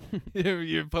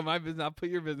 You put my business. I'll put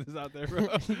your business out there, bro.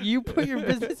 You put your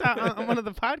business out on one of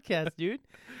the podcasts, dude.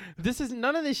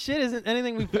 None of this shit isn't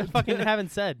anything we fucking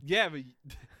haven't said. Yeah,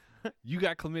 but you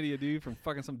got chlamydia, dude, from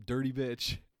fucking some dirty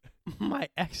bitch. My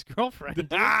ex-girlfriend,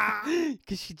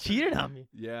 because she cheated on me.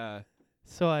 Yeah.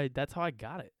 So that's how I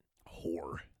got it.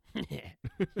 Whore.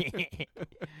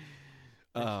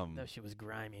 That shit was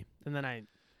grimy. And then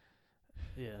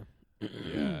yeah.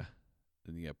 Yeah.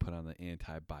 Then you got put on the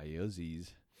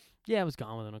antibiotics. Yeah, I was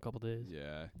gone within a couple days.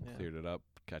 Yeah. Yeah. Cleared it up.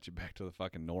 Got you back to the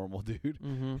fucking normal, dude.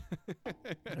 Mm-hmm.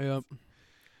 Yep.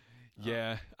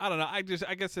 Yeah. I don't know. I guess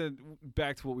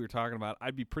back to what we were talking about.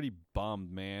 I'd be pretty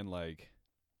bummed, man. Like,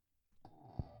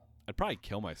 I'd probably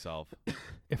kill myself.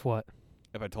 If what?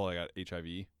 If I told I got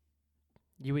HIV,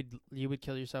 You would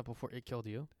kill yourself before it killed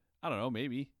you? I don't know,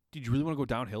 maybe. Did you really want to go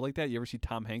downhill like that? You ever see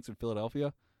Tom Hanks in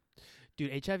Philadelphia?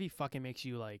 Dude, HIV fucking makes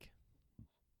you like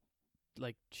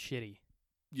shitty.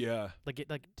 Yeah. Like it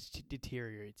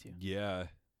deteriorates you. Yeah.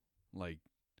 Like.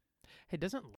 Hey,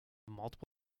 doesn't multiple?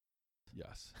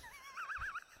 Yes.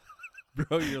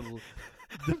 Bro, you're.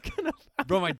 I'm gonna.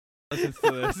 Bro, my listens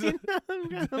to this. I'm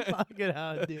gonna fuck it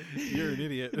out, dude. You're an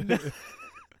idiot.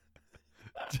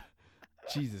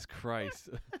 Jesus Christ.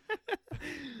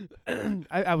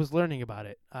 I was learning about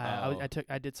it.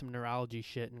 I did some neurology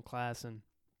shit in class and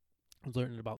I was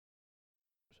learning about.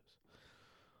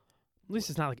 At least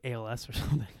it's not like ALS or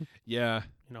something. Yeah.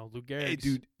 You know, Lou Gehrig's. Hey,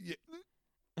 dude. Yeah.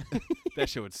 That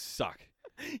shit would suck.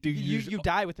 Dude, you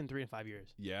die within 3 to 5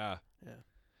 years. Yeah.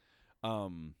 Yeah.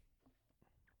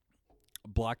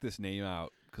 Block this name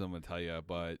out because I'm gonna tell you,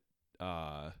 but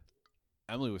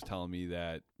Emily was telling me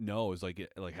that no, it's like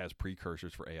it has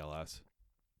precursors for ALS.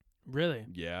 Really?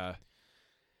 Yeah.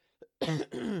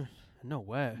 No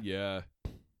way. Yeah.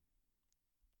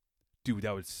 Dude,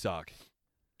 that would suck.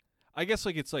 I guess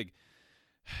it's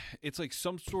like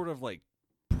some sort of like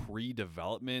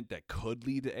pre-development that could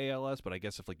lead to ALS, but I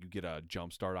guess if like you get a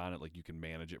jump start on it, like you can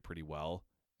manage it pretty well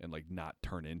and like not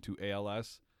turn into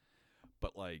ALS.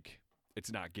 But like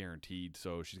it's not guaranteed,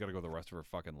 so she's got to go the rest of her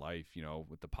fucking life, you know,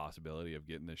 with the possibility of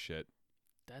getting this shit.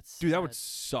 Dude, that would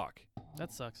suck.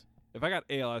 That sucks. If I got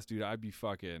ALS, dude, I'd be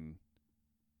fucking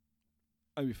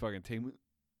taking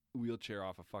a wheelchair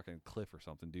off a fucking cliff or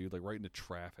something, dude, like right into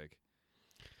traffic.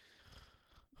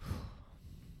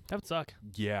 That would suck.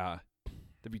 Yeah.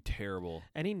 That'd be terrible.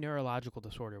 Any neurological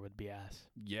disorder would be ass.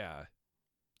 Yeah.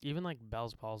 Even like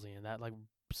Bell's palsy and that like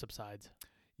subsides.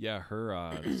 Yeah,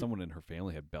 her someone in her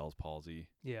family had Bell's palsy.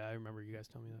 Yeah, I remember you guys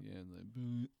telling me that. Yeah,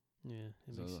 and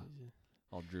Yeah.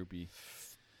 all droopy.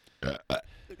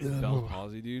 Bell's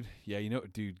palsy, dude. Yeah, you know,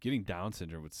 dude, getting Down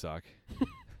syndrome would suck.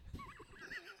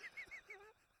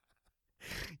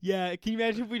 Yeah, can you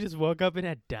imagine if we just woke up and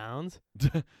had Downs?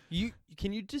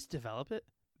 Can you just develop it?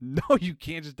 No, you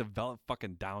can't just develop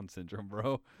fucking Down syndrome,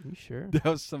 bro. You sure? That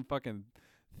was some fucking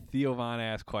Theo Von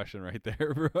ass question right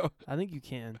there, bro. I think you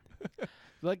can.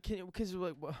 Like, because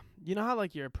like, you know how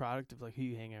like you're a product of like who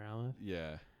you hang around with.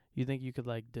 Yeah. You think you could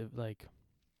like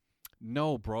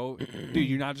No, bro. Dude,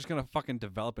 you're not just gonna fucking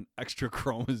develop an extra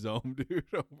chromosome, dude,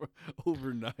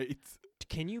 overnight.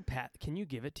 Can you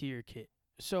give it to your kid?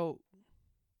 So,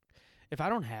 if I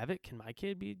don't have it, can my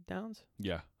kid be Downs?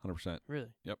 Yeah, 100%.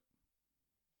 Really? Yep.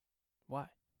 Why?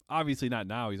 Obviously not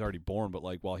now. He's already born, but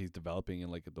like while he's developing in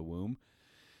like at the womb.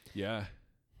 Yeah.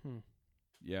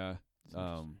 Yeah.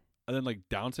 And then like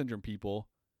Down syndrome people,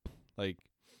 like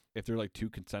if they're like two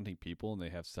consenting people and they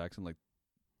have sex and like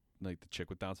the chick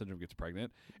with Down syndrome gets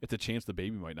pregnant, it's a chance the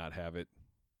baby might not have it.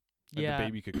 And yeah. The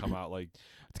baby could come out like.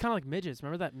 It's kind of like midgets.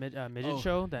 Remember that midget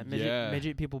show? That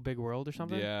midget people big world or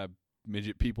something? Yeah,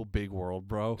 midget people big world,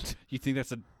 bro. You think that's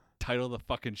the title of the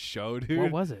fucking show, dude?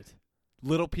 What was it?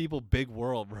 Little people big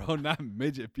world, bro. Not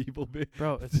midget people big.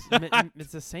 Bro, it's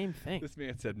the same thing. This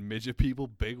man said midget people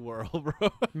big world,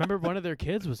 bro. Remember one of their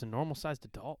kids was a normal sized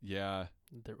adult. Yeah.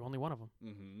 They're only one of them.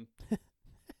 Mm-hmm.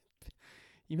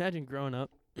 You imagine growing up.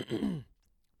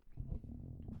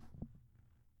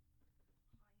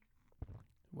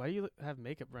 Why do you have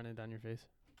makeup running down your face?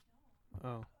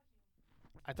 Oh.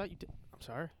 I thought you did. I'm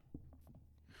sorry.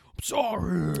 I'm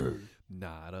sorry.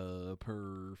 Not a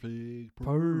perfect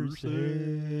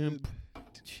person. I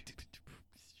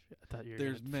thought you were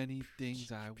There's many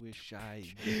things I wish I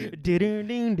did. We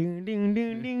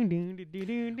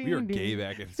were gay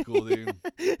back in school, dude.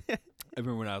 I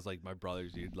remember when I was like my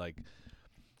brothers, dude. Like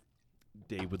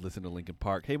Dave would listen to Linkin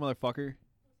Park. Hey, motherfucker.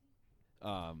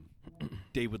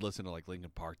 Dave would listen to like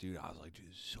Linkin Park, dude. I was like, dude,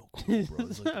 this is so cool, bro.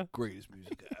 It's like the greatest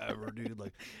music ever, dude.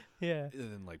 Like, yeah.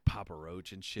 And then like Papa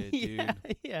Roach and shit, dude.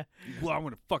 Yeah. Well, I'm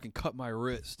gonna fucking cut my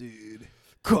wrist, dude.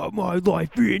 Cut my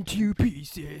life into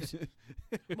pieces.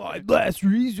 My last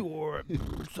resort.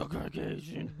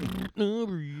 Suffocation.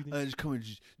 I just come and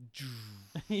just.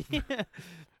 Yeah.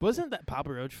 Wasn't that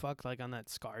Papa Roach fucked like on that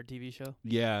Scar TV show?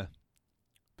 Yeah.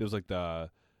 There was like the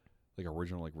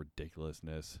original like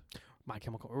ridiculousness. My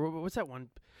Chemical. What's that one?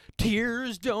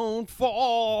 Tears don't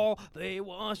fall. They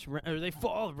wash around, or they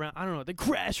fall around. I don't know. They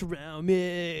crash around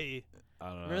me. I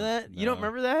don't know. Remember that? No. You don't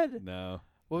remember that? No.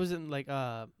 What was it like?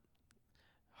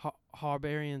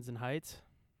 Barbarians and Heights.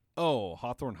 Oh,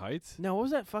 Hawthorne Heights? No, what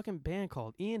was that fucking band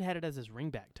called? Ian had it as his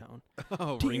ringback tone.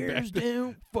 Oh, Tears ringback.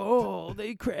 don't fall.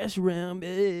 They crash around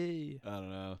me. I don't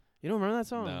know. You don't remember that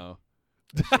song? No.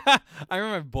 I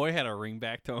remember my boy had a ring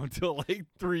back tone until like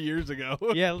 3 years ago.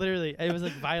 Yeah, literally. It was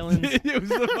like violins. It was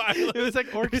the violin. It was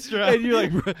like orchestra. And you're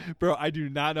like, bro, I do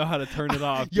not know how to turn it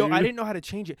off. Yo, dude. I didn't know how to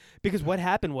change it because what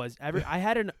happened was I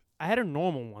had a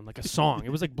normal one, like a song. It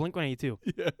was like Blink-182.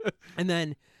 Yeah. And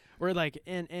then we're like,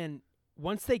 and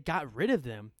once they got rid of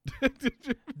them,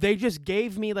 they just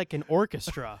gave me like an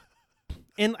orchestra.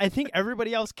 And I think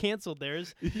everybody else canceled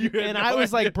theirs. And I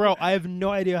was like, bro, I have no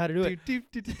idea how to do it.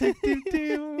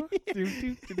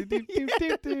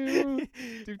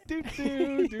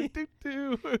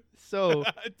 So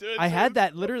I had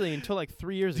that literally until like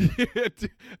 3 years ago.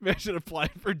 Imagine applying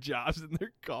for jobs and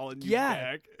they're calling you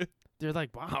back. They're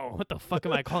like, wow, what the fuck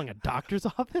am I calling a doctor's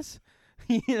office?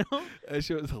 You know? That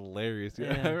shit was hilarious. Dude.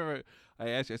 Yeah. I remember I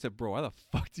asked you, I said, bro, why the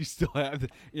fuck do you still have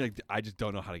it? You're like, I just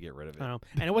don't know how to get rid of it. I don't know.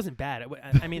 And it wasn't bad.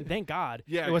 I mean, thank God.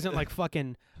 Yeah. It wasn't like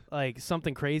fucking, like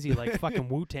something crazy like fucking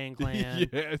Wu-Tang Clan.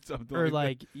 Yeah, something Or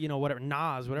like you know, whatever,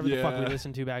 Nas, whatever the fuck we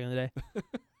listened to back in the day.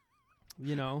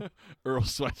 You know? Earl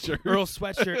Sweatshirt. Earl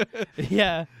Sweatshirt.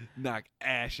 Yeah. Knock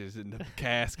ashes into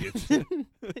caskets.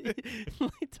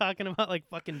 Like talking about like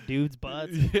fucking dudes'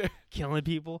 butts, killing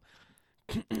people.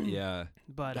 Yeah.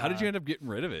 But how did you end up getting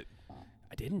rid of it?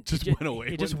 I didn't. Just went away.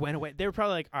 It just went away. They were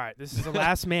probably like, all right, this is the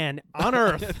last man on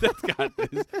Earth that's got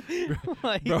this.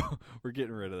 Like, Bro, we're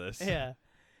getting rid of this. Yeah.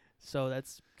 So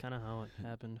that's kind of how it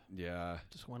happened. Yeah.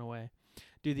 Just went away.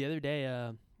 Dude, the other day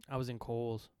I was in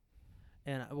Kohl's.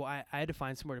 And I had to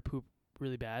find somewhere to poop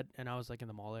really bad. And I was like in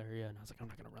the mall area. And I was like, I'm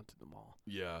not going to run through the mall.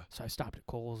 Yeah. So I stopped at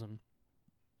Kohl's and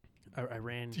I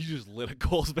ran. You just lit a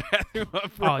Kohl's bathroom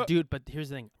up, bro. Oh, dude, but here's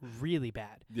the thing. Really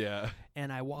bad. Yeah.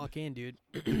 And I walk in, dude.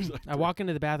 I walk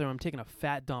into the bathroom. I'm taking a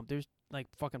fat dump. There's like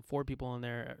fucking 4 people in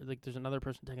there. Like there's another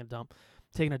person taking a dump.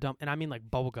 And I mean like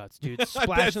bubble guts, dude.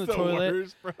 Splashing the toilet.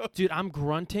 Worst, bro. Dude, I'm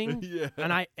grunting. Yeah.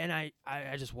 And I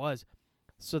just was.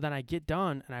 So then I get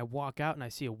done and I walk out and I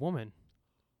see a woman.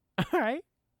 All right.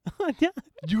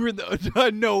 You were in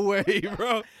the no way,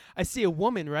 bro. I see a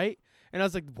woman, right? And I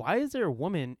was like, why is there a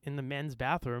woman in the men's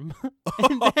bathroom?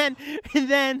 and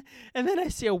then I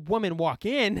see a woman walk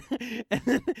in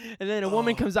and then a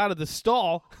woman comes out of the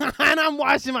stall and I'm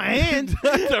washing my hands.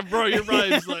 Bro, you're probably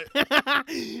just like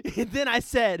And then I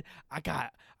said, I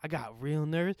got real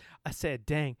nervous. I said,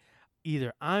 dang,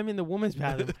 either I'm in the women's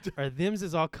bathroom or them's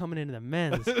is all coming into the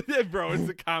men's. Bro, it's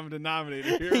the common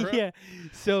denominator here, bro. Yeah.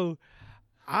 So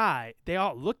they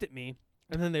all looked at me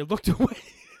and then they looked away.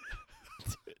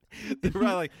 They were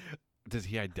probably like, does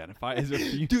he identify as a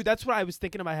female? Dude, that's what I was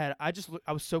thinking in my head. I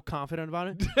was so confident about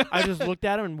it. I just looked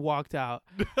at him and walked out.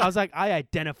 I was like, I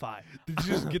identify. Did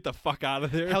you just get the fuck out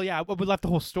of there? Hell yeah. We left the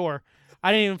whole store.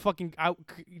 I didn't even fucking,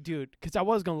 dude, because I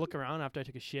was going to look around after I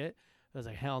took a shit. I was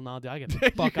like, hell no, dude, I get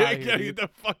the fuck out of here. Get the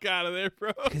fuck out of there,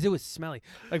 bro. Because it was smelly.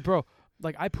 Like, bro,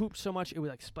 like I pooped so much, it would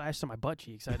like splash on my butt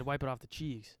cheeks. I had to wipe it off the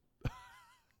cheeks.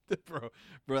 Bro,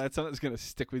 that's something that's going to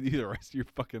stick with you the rest of your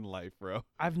fucking life, bro.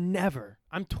 I'm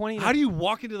 20. How do you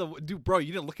walk into the, dude, bro,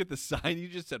 you didn't look at the sign. You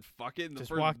just said, fuck it. And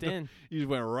just walked in. You just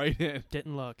went right in.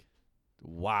 Didn't look.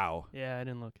 Wow. Yeah, I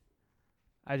didn't look.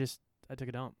 I took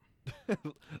a dump.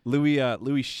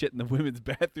 Louis shit in the women's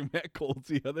bathroom at Kohl's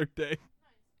the other day.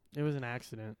 It was an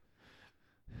accident.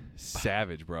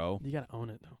 Savage, bro. You got to own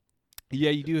it, though.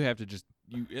 Yeah, you do have to just,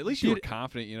 at least you were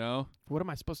confident, you know? What am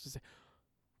I supposed to say?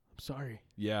 I'm sorry.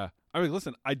 Yeah. I mean,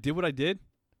 listen, I did what I did.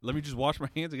 Let me just wash my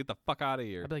hands and get the fuck out of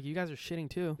here. I'd be like, you guys are shitting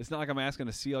too. It's not like I'm asking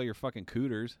to see all your fucking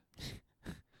cooters.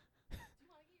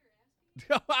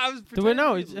 I was Do we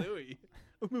know? Louis.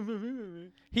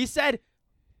 He said,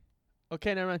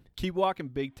 okay, never mind. Keep walking,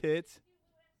 big tits.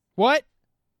 What?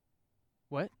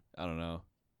 I don't know.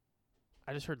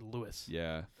 I just heard Lewis.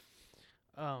 Yeah.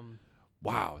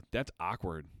 Wow, that's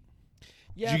awkward.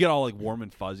 Yeah. Did you get all like warm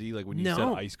and fuzzy like when you said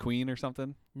No. Ice Queen or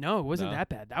something? No, it wasn't No? that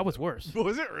bad. That was worse.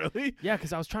 Was it really? Yeah,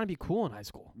 because I was trying to be cool in high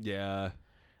school. Yeah.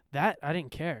 That, I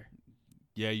didn't care.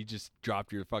 Yeah, you just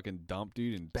dropped your fucking dump,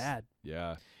 dude. And Bad.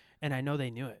 Yeah. And I know they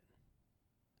knew it.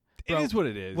 It Bro, is what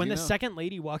it is. When you the know? second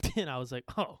lady walked in, I was like,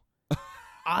 oh,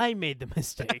 I made the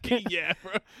mistake. Yeah,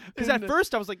 bro. Because at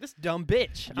first I was like, this dumb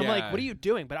bitch. I'm like, Yeah. what are you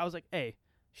doing? But I was like, hey,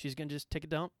 she's going to just take a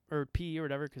dump or pee or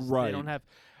whatever because Right. they don't have.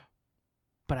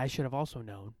 But I should have also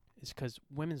known is because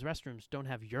women's restrooms don't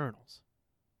have urinals.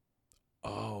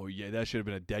 Oh, yeah, that should have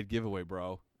been a dead giveaway,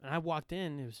 bro. And I walked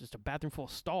in, it was just a bathroom full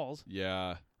of stalls.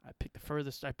 Yeah. I picked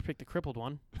the crippled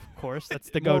one, of course. That's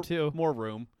the go-to. More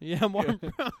room. Yeah, more.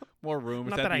 More room.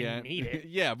 Not It's at that the I end. need it.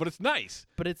 Yeah, but it's nice.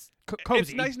 But it's cozy.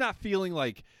 It's nice not feeling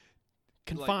like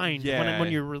confined yeah.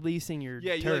 when you're releasing your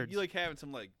turds. you like having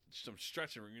some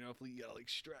stretching room, you know, if you gotta like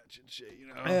stretch and shit, you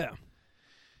know. Yeah.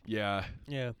 Yeah.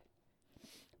 Yeah.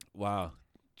 Wow.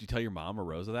 Did you tell your mom or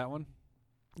Rosa that one?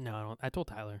 No, I don't. I told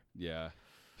Tyler. Yeah.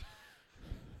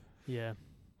 Yeah.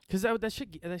 Because that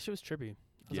shit was trippy. I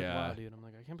was like, Yeah. wow, dude. I'm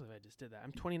like, I can't believe I just did that.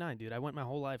 I'm 29, dude. I went my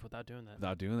whole life without doing that.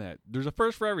 Without doing that. There's a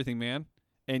first for everything, man.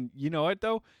 And you know what,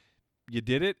 though? You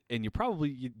did it, and you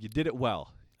probably you did it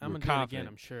well. I'm You were going to do it confident. again,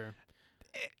 I'm sure.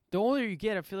 The older you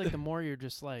get, I feel like the more you're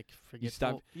just like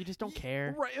forgetful. You just don't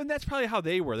care. Right, and that's probably how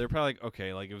they were. They're probably like,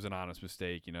 okay, like it was an honest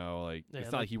mistake, you know? Like, Yeah,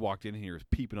 it's not like he walked in here and was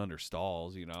peeping under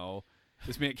stalls, you know?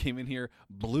 This man came in here,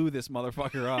 blew this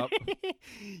motherfucker up.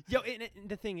 Yo, and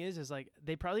the thing is like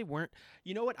they probably weren't.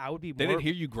 You know what? I would be. They more didn't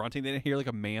hear you grunting. They didn't hear like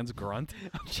a man's grunt.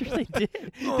 I'm sure they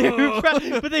did.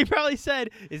 But they probably said,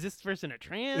 "Is this person a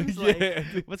trans? Like, Yeah.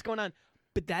 what's going on?"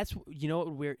 But that's what would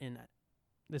weird. And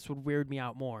this would weird me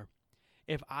out more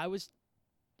if I was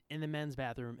in the men's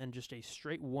bathroom and just a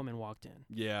straight woman walked in.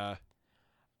 Yeah.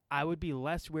 I would be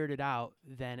less weirded out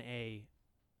than a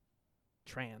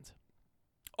trans.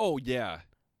 Oh, yeah.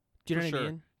 Do you know For what I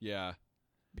sure. mean? Yeah.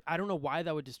 I don't know why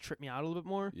that would just trip me out a little bit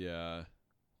more. Yeah.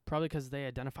 Probably because they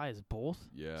identify as both.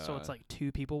 Yeah. So it's like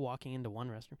two people walking into one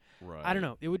restroom. Right. I don't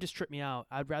know. It would just trip me out.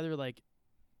 I'd rather like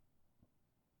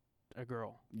a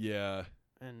girl. Yeah.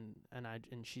 And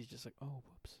she's just like, oh,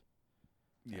 whoops.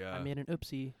 Yeah. I made an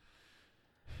oopsie.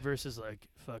 Versus like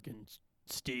fucking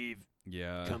Steve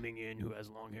Yeah. coming in who has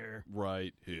long hair.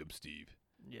 Right. Hey, I'm Steve.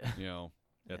 Yeah. You know,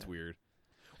 that's Yeah. weird.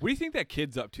 What do you think that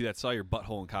kid's up to that saw your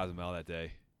butthole in Cozumel that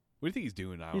day? What do you think he's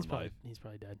doing now in life? He's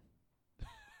probably dead.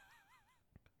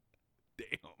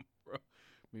 Damn, bro.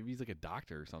 Maybe he's like a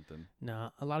doctor or something.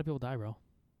 No, a lot of people die, bro.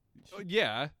 Oh,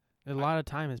 yeah. A lot of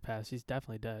time has passed. He's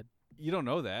definitely dead. You don't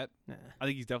know that. Nah. I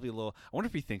think he's definitely a little. I wonder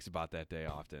if he thinks about that day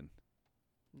often.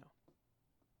 No.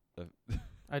 The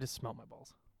I just smelled my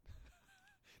balls.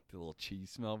 little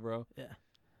cheese smell, bro. Yeah.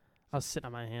 I was sitting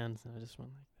on my hands and I just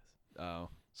went like this. Oh.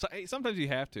 So, hey, sometimes you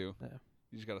have to. Yeah.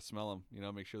 You just got to smell them, you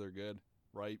know, make sure they're good.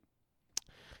 Right?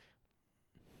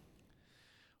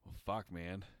 Well, fuck,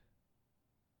 man.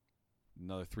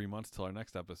 Another 3 months till our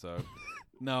next episode.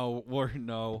 No, we're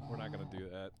not going to do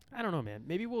that. I don't know, man.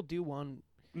 Maybe we'll do one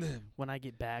when I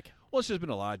get back. Well, it's just been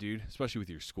a lot, dude, especially with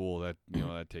your school. That, you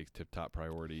know, that takes tip-top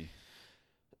priority.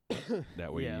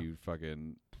 That way Yeah. you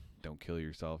fucking don't kill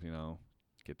yourself, you know.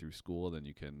 Get through school, then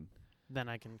you can. Then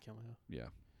I can kill myself. Yeah.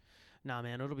 Nah,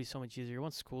 man, it'll be so much easier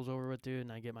once school's over with, dude,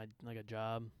 and I get my a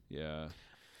job. Yeah.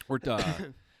 We're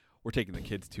taking the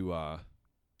kids to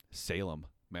Salem,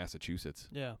 Massachusetts,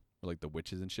 Yeah. where like the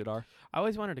witches and shit are. I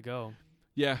always wanted to go.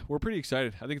 Yeah, we're pretty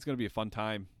excited. I think it's gonna be a fun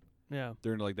time. Yeah.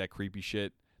 They're into like that creepy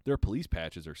shit. Their police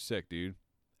patches are sick, dude.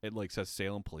 It like says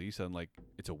Salem Police and like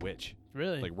it's a witch,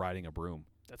 Really? like riding a broom.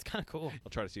 That's kind of cool. I'll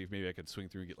try to see if maybe I could swing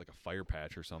through and get like a fire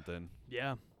patch or something.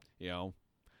 Yeah. You know.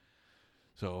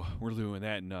 So we're doing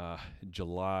that in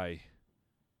July,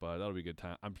 but that'll be a good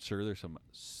time. I'm sure there's some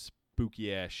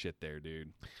spooky ass shit there,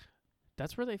 dude.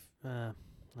 That's where they I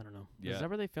don't know. Yeah. Is that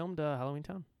where they filmed Halloween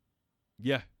Town?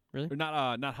 Yeah. Really? Or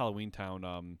not Halloween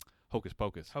Town. Hocus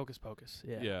Pocus. Hocus Pocus.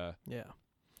 Yeah. Yeah.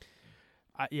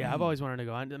 Yeah. I've always wanted to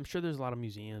go. I'm sure there's a lot of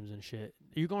museums and shit.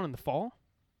 Are you going in the fall?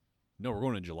 No, we're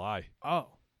going in July. Oh.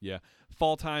 Yeah.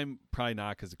 Fall time, probably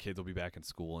not because the kids will be back in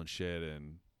school and shit.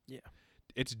 And Yeah.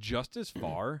 it's just as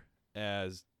far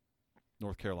as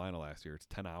North Carolina last year. It's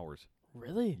 10 hours.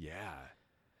 Really? Yeah.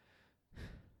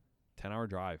 10-hour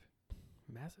drive.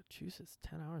 Massachusetts,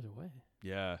 10 hours away.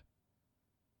 Yeah.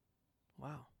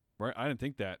 Wow. Right. I didn't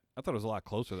think that. I thought it was a lot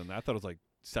closer than that. I thought it was like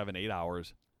 7-8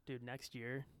 hours. Dude, next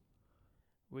year,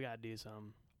 we got to do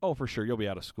some. Oh, for sure. You'll be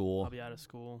out of school. I'll be out of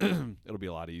school. It'll be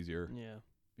a lot easier. Yeah.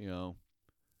 You know.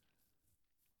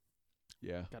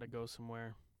 Yeah. Got to go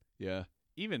somewhere. Yeah.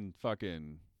 Even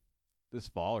fucking this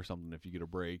fall or something if you get a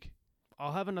break.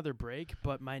 I'll have another break,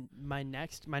 but my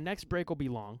next break will be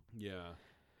long. Yeah.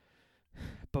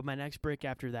 But my next break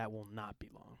after that will not be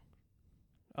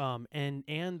long.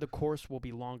 And the course will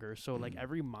be longer. So like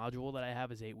every module that I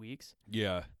have is 8 weeks.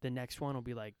 Yeah. The next one will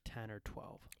be like 10 or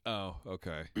 12. Oh,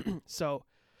 okay. So,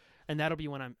 and that'll be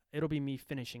when it'll be me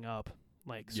finishing up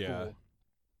like school.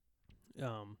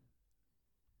 Yeah.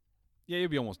 Yeah, you'll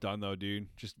be almost done though, dude.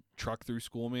 Just truck through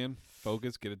school, man.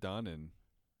 Focus, get it done, and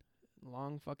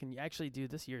Actually, dude,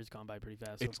 this year has gone by pretty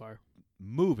fast so far.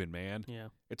 moving, man. Yeah.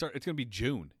 It's gonna be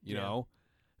June. You Yeah. know,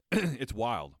 it's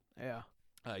wild. Yeah.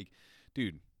 Like,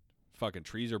 dude, fucking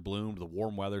trees are bloomed. The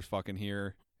warm weather's fucking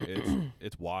here.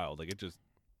 It's wild. Like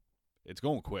it's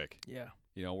going quick. Yeah.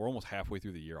 You know, we're almost halfway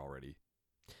through the year already.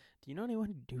 Do you know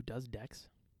anyone who does decks?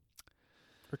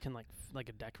 Or can like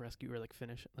a deck rescue or like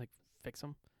fix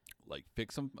them? Like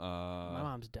fix them. My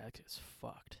mom's deck is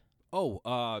fucked.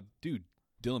 Dude,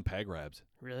 Dylan Pagrabs.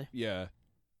 Really? Yeah.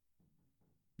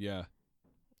 Yeah.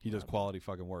 He does quality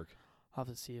fucking work. I'll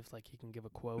have to see if like he can give a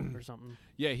quote or something.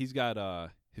 Yeah, he's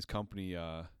got his company.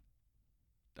 I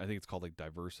think it's called like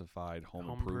Diversified Home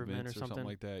Improvements or something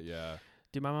like that. Yeah.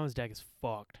 Dude, my mom's deck is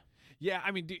fucked. Yeah,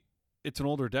 I mean, dude, it's an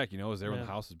older deck. You know, it was there when the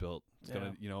house was built. It's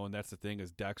gonna, you know, and that's the thing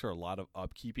is decks are a lot of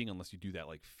upkeeping unless you do that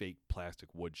like fake plastic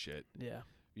wood shit. Yeah.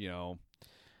 You know.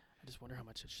 I just wonder how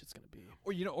much that shit's gonna be.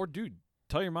 Or or dude,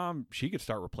 tell your mom she could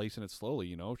start replacing it slowly.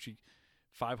 You know, she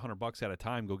 $500 at a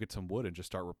time. Go get some wood and just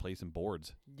start replacing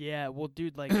boards. Yeah, well,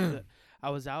 dude, like I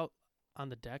was out on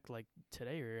the deck like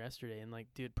today or yesterday, and like,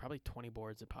 dude, probably 20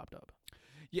 boards had popped up.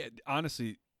 Yeah,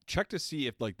 honestly, check to see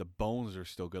if like the bones are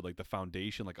still good, like the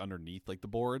foundation, like underneath like the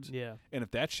boards. Yeah. And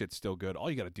if that shit's still good, all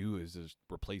you got to do is just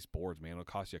replace boards, man. It'll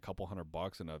cost you a couple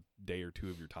 $100 in a day or two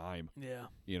of your time. Yeah.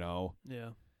 You know. Yeah.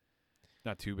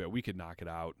 Not too bad. We could knock it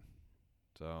out.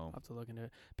 So I'll have to look into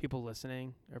it. People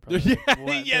listening are probably like,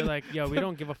 what? Yeah. They're like, yo, we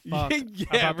don't give a fuck yeah,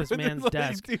 about this man's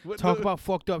desk. Dude, Talk about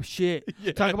fucked up shit.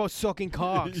 Yeah. Talk about sucking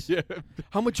cocks. Yeah.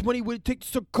 How much money would it take to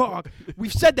suck cock?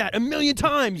 We've said that 1,000,000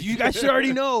 times. You guys should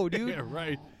already know, dude. Yeah,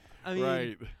 right. I mean,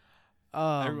 right.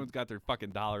 Everyone's got their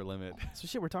fucking dollar limit. So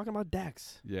shit, we're talking about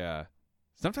decks. Yeah.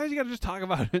 Sometimes you got to just talk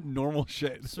about it, normal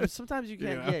shit. So sometimes you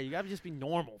can't. Yeah, you gotta just be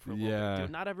normal for a moment,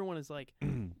 dude. Not everyone is like.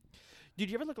 Dude,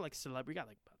 you ever look at like celebrity? You got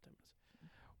like about 10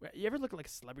 minutes. You ever look at like a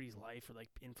celebrity's life or like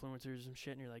influencers and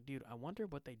shit, and you're like, dude, I wonder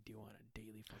what they do on a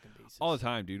daily fucking basis. All the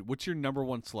time, dude. What's your number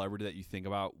one celebrity that you think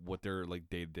about what their like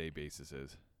day-to-day basis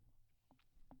is?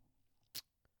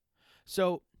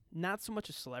 So not so much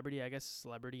a celebrity, I guess.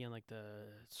 Celebrity in like the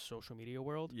social media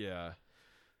world. Yeah.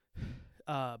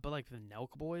 But like the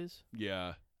Nelk boys.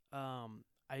 Yeah.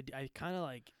 I kind of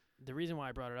like the reason why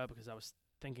I brought it up because I was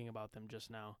thinking about them just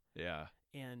now. Yeah.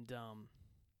 And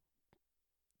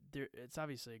it's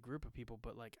obviously a group of people,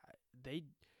 but like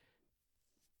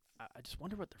I just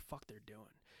wonder what the fuck they're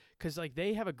doing, because like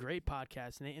they have a great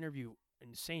podcast and they interview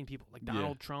insane people like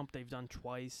Donald Trump. They've done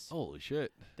twice. Holy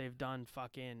shit. They've done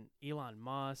fucking Elon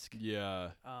Musk.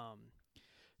 Yeah.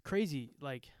 Crazy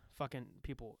like fucking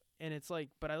people. And it's like,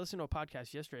 but I listened to a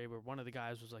podcast yesterday where one of the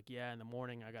guys was like, yeah, in the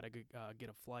morning I gotta get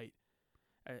a flight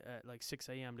at like 6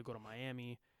 a.m. to go to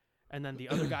Miami. And then the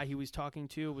other guy he was talking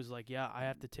to was like, yeah, I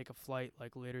have to take a flight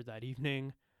like later that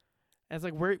evening. And it's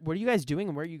like, what are you guys doing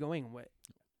and where are you going? What,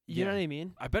 you know what I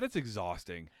mean? I bet it's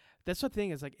exhausting. That's the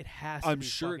thing is like, it has to I'm be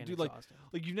sure, fucking dude. exhausting.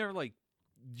 Like you never like,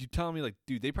 you telling me like,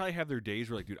 dude, they probably have their days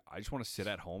where like, dude, I just want to sit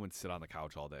at home and sit on the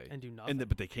couch all day and do nothing.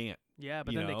 But they can't. Yeah,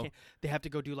 but then they can't. They have to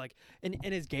go do like, and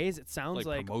as gays, it sounds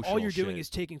like all promotional you're doing shit. is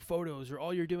taking photos, or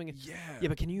all you're doing is yeah.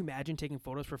 But can you imagine taking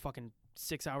photos for fucking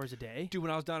 6 hours a day? Dude, when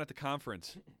I was down at the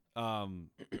conference,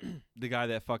 the guy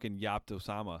that fucking yapped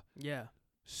Osama,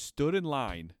 stood in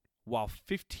line while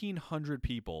 1,500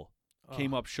 people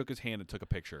came up, shook his hand, and took a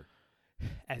picture.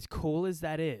 As cool as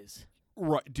that is,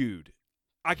 right, dude.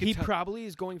 He probably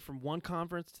is going from one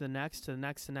conference to the next, to the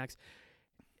next, to the next.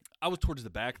 I was towards the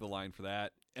back of the line for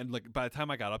that, and like by the time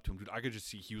I got up to him, dude, I could just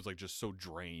see he was like just so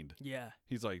drained. Yeah.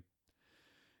 He's like,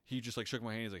 he just like shook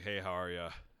my hand. He's like, "Hey, how are you?"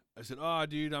 I said, "Oh,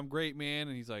 dude, I'm great, man."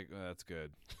 And he's like, "That's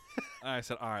good." I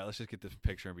said, "All right, let's just get this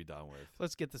picture and be done with.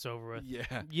 Let's get this over with."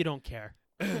 Yeah. You don't care.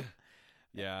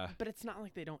 Yeah. But it's not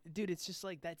like they don't, dude. It's just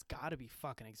like that's got to be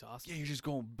fucking exhausting. Yeah, you're just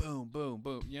going boom, boom,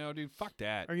 boom. You know, dude, fuck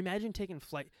that. Or imagine taking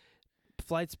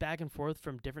flights back and forth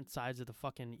from different sides of the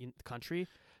fucking country.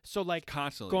 So like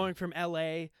constantly going from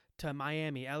LA to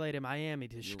Miami, LA to Miami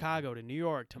to Chicago to New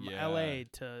York to LA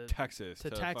to Texas to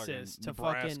Texas to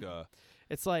Nebraska. Fucking,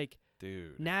 it's like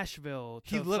dude, Nashville.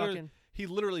 He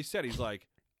literally said, he's like,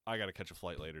 I gotta catch a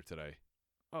flight later today.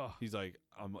 Oh, he's like,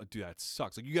 dude, that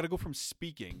sucks. Like you got to go from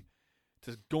speaking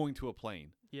to going to a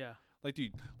plane. Yeah, like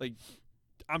dude, like.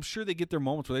 I'm sure they get their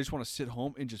moments where they just want to sit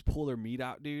home and just pull their meat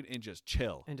out, dude, and just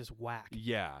chill. And just whack.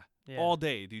 Yeah. All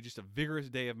day, dude. Just a vigorous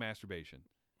day of masturbation.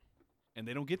 And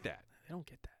they don't get that. They don't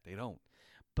get that. They don't.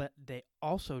 But they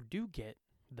also do get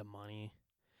the money.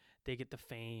 They get the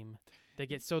fame. They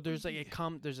get there's like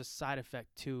there's a side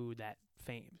effect to that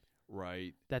fame.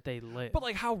 Right. That they live. But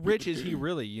like how rich is he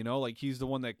really? You know, like he's the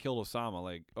one that killed Osama.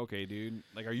 Like, okay, dude.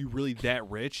 Like, are you really that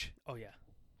rich? Oh yeah.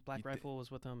 Black Rifle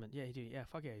was with him, and yeah,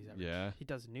 fuck yeah, he's that rich. Yeah. He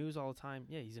does news all the time.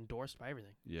 Yeah, he's endorsed by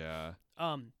everything. Yeah.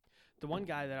 The one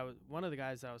of the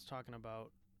guys that I was talking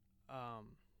about,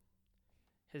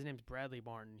 his name's Bradley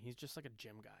Barton. He's just like a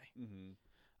gym guy.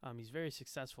 Mm-hmm. He's very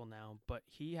successful now, but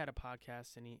he had a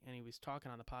podcast, and he was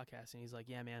talking on the podcast, and he's like,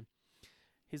 yeah, man.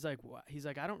 He's like,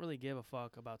 I don't really give a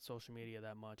fuck about social media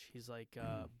that much. He's like,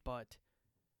 but.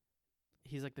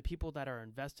 He's like the people that are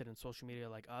invested in social media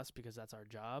like us because that's our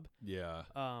job. Yeah.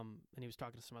 And he was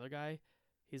talking to some other guy.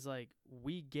 He's like,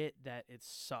 we get that it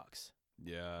sucks.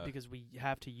 Yeah. because we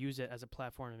have to use it as a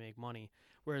platform to make money.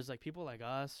 Whereas like people like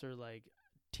us or like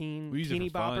We use teeny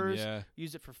it for fun, boppers yeah.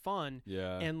 use it for fun,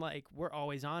 Yeah. and like we're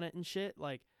always on it and shit.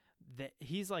 Like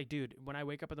he's like, dude, when I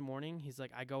wake up in the morning, he's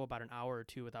like, I go about an hour or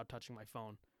two without touching my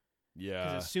phone. Yeah.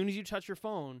 Because as soon as you touch your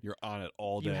phone, You're on it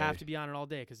all day. you have to be on it all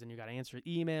day. Because then you got to answer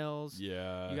emails.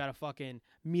 Yeah. You got to fucking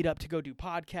meet up to go do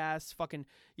podcasts. Fucking,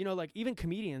 you know, like even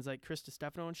comedians like Chris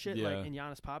DiStefano and shit, like and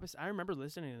Giannis Pappas. I remember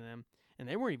listening to them, and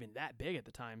they weren't even that big at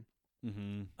the time.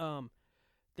 Mm-hmm.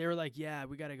 They were like, yeah,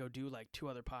 we got to go do like 2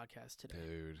 other podcasts today.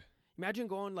 Dude. Imagine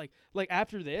going like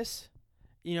after this,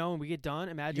 you know, and we get done.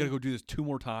 Imagine You gotta go do this 2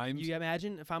 more times. You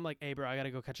imagine if I'm like, hey, bro, I got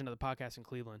to go catch another podcast in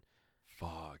Cleveland.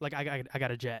 Fuck. Like I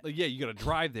got a jet. Like, yeah, you gotta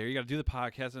drive there. You gotta do the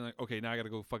podcast, and like, okay, now I gotta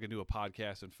go fucking do a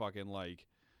podcast and fucking like,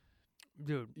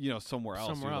 dude, you know, somewhere else.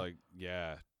 Somewhere You're else. like,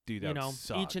 yeah, dude, that you know, would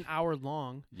suck. each an hour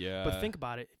long. Yeah. But think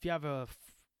about it. If you have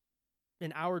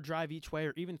an hour drive each way,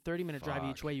 or even 30-minute drive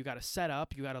each Fuck. way, you got to set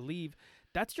up, you got to leave.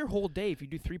 That's your whole day if you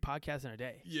do 3 podcasts in a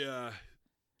day. Yeah.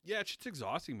 Yeah, it's just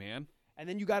exhausting, man. And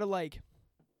then you got to like.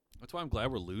 That's why I'm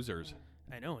glad we're losers.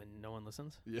 I know, and no one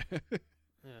listens. Yeah.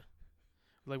 Yeah.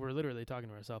 Like we're literally talking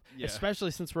to ourselves. Yeah.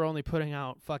 Especially since we're only putting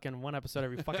out fucking 1 episode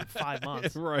every fucking 5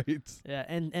 months. Right. Yeah,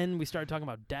 and we started talking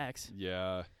about Dex.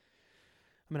 Yeah. I'm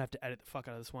gonna have to edit the fuck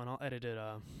out of this one. I'll edit it.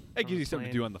 It gives you something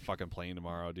to do on the fucking plane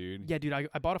tomorrow, dude. Yeah, dude.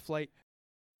 I bought a flight.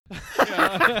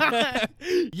 Yeah,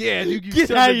 dude.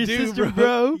 Get out of your system,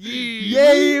 bro.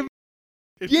 Yeah.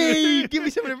 Yeah. Give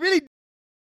me something to really.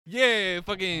 Yeah,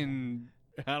 fucking.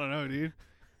 I don't know, dude.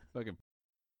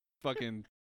 Fucking.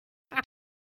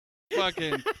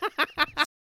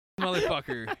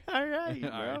 Motherfucker. All right, bro.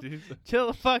 All right, dude. Chill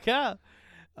the fuck out.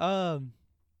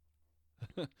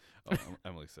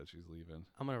 Emily said she's leaving.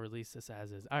 I'm gonna release this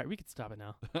as is. All right, we can stop it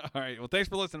now. All right. Well, thanks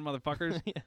for listening, motherfuckers. Yeah.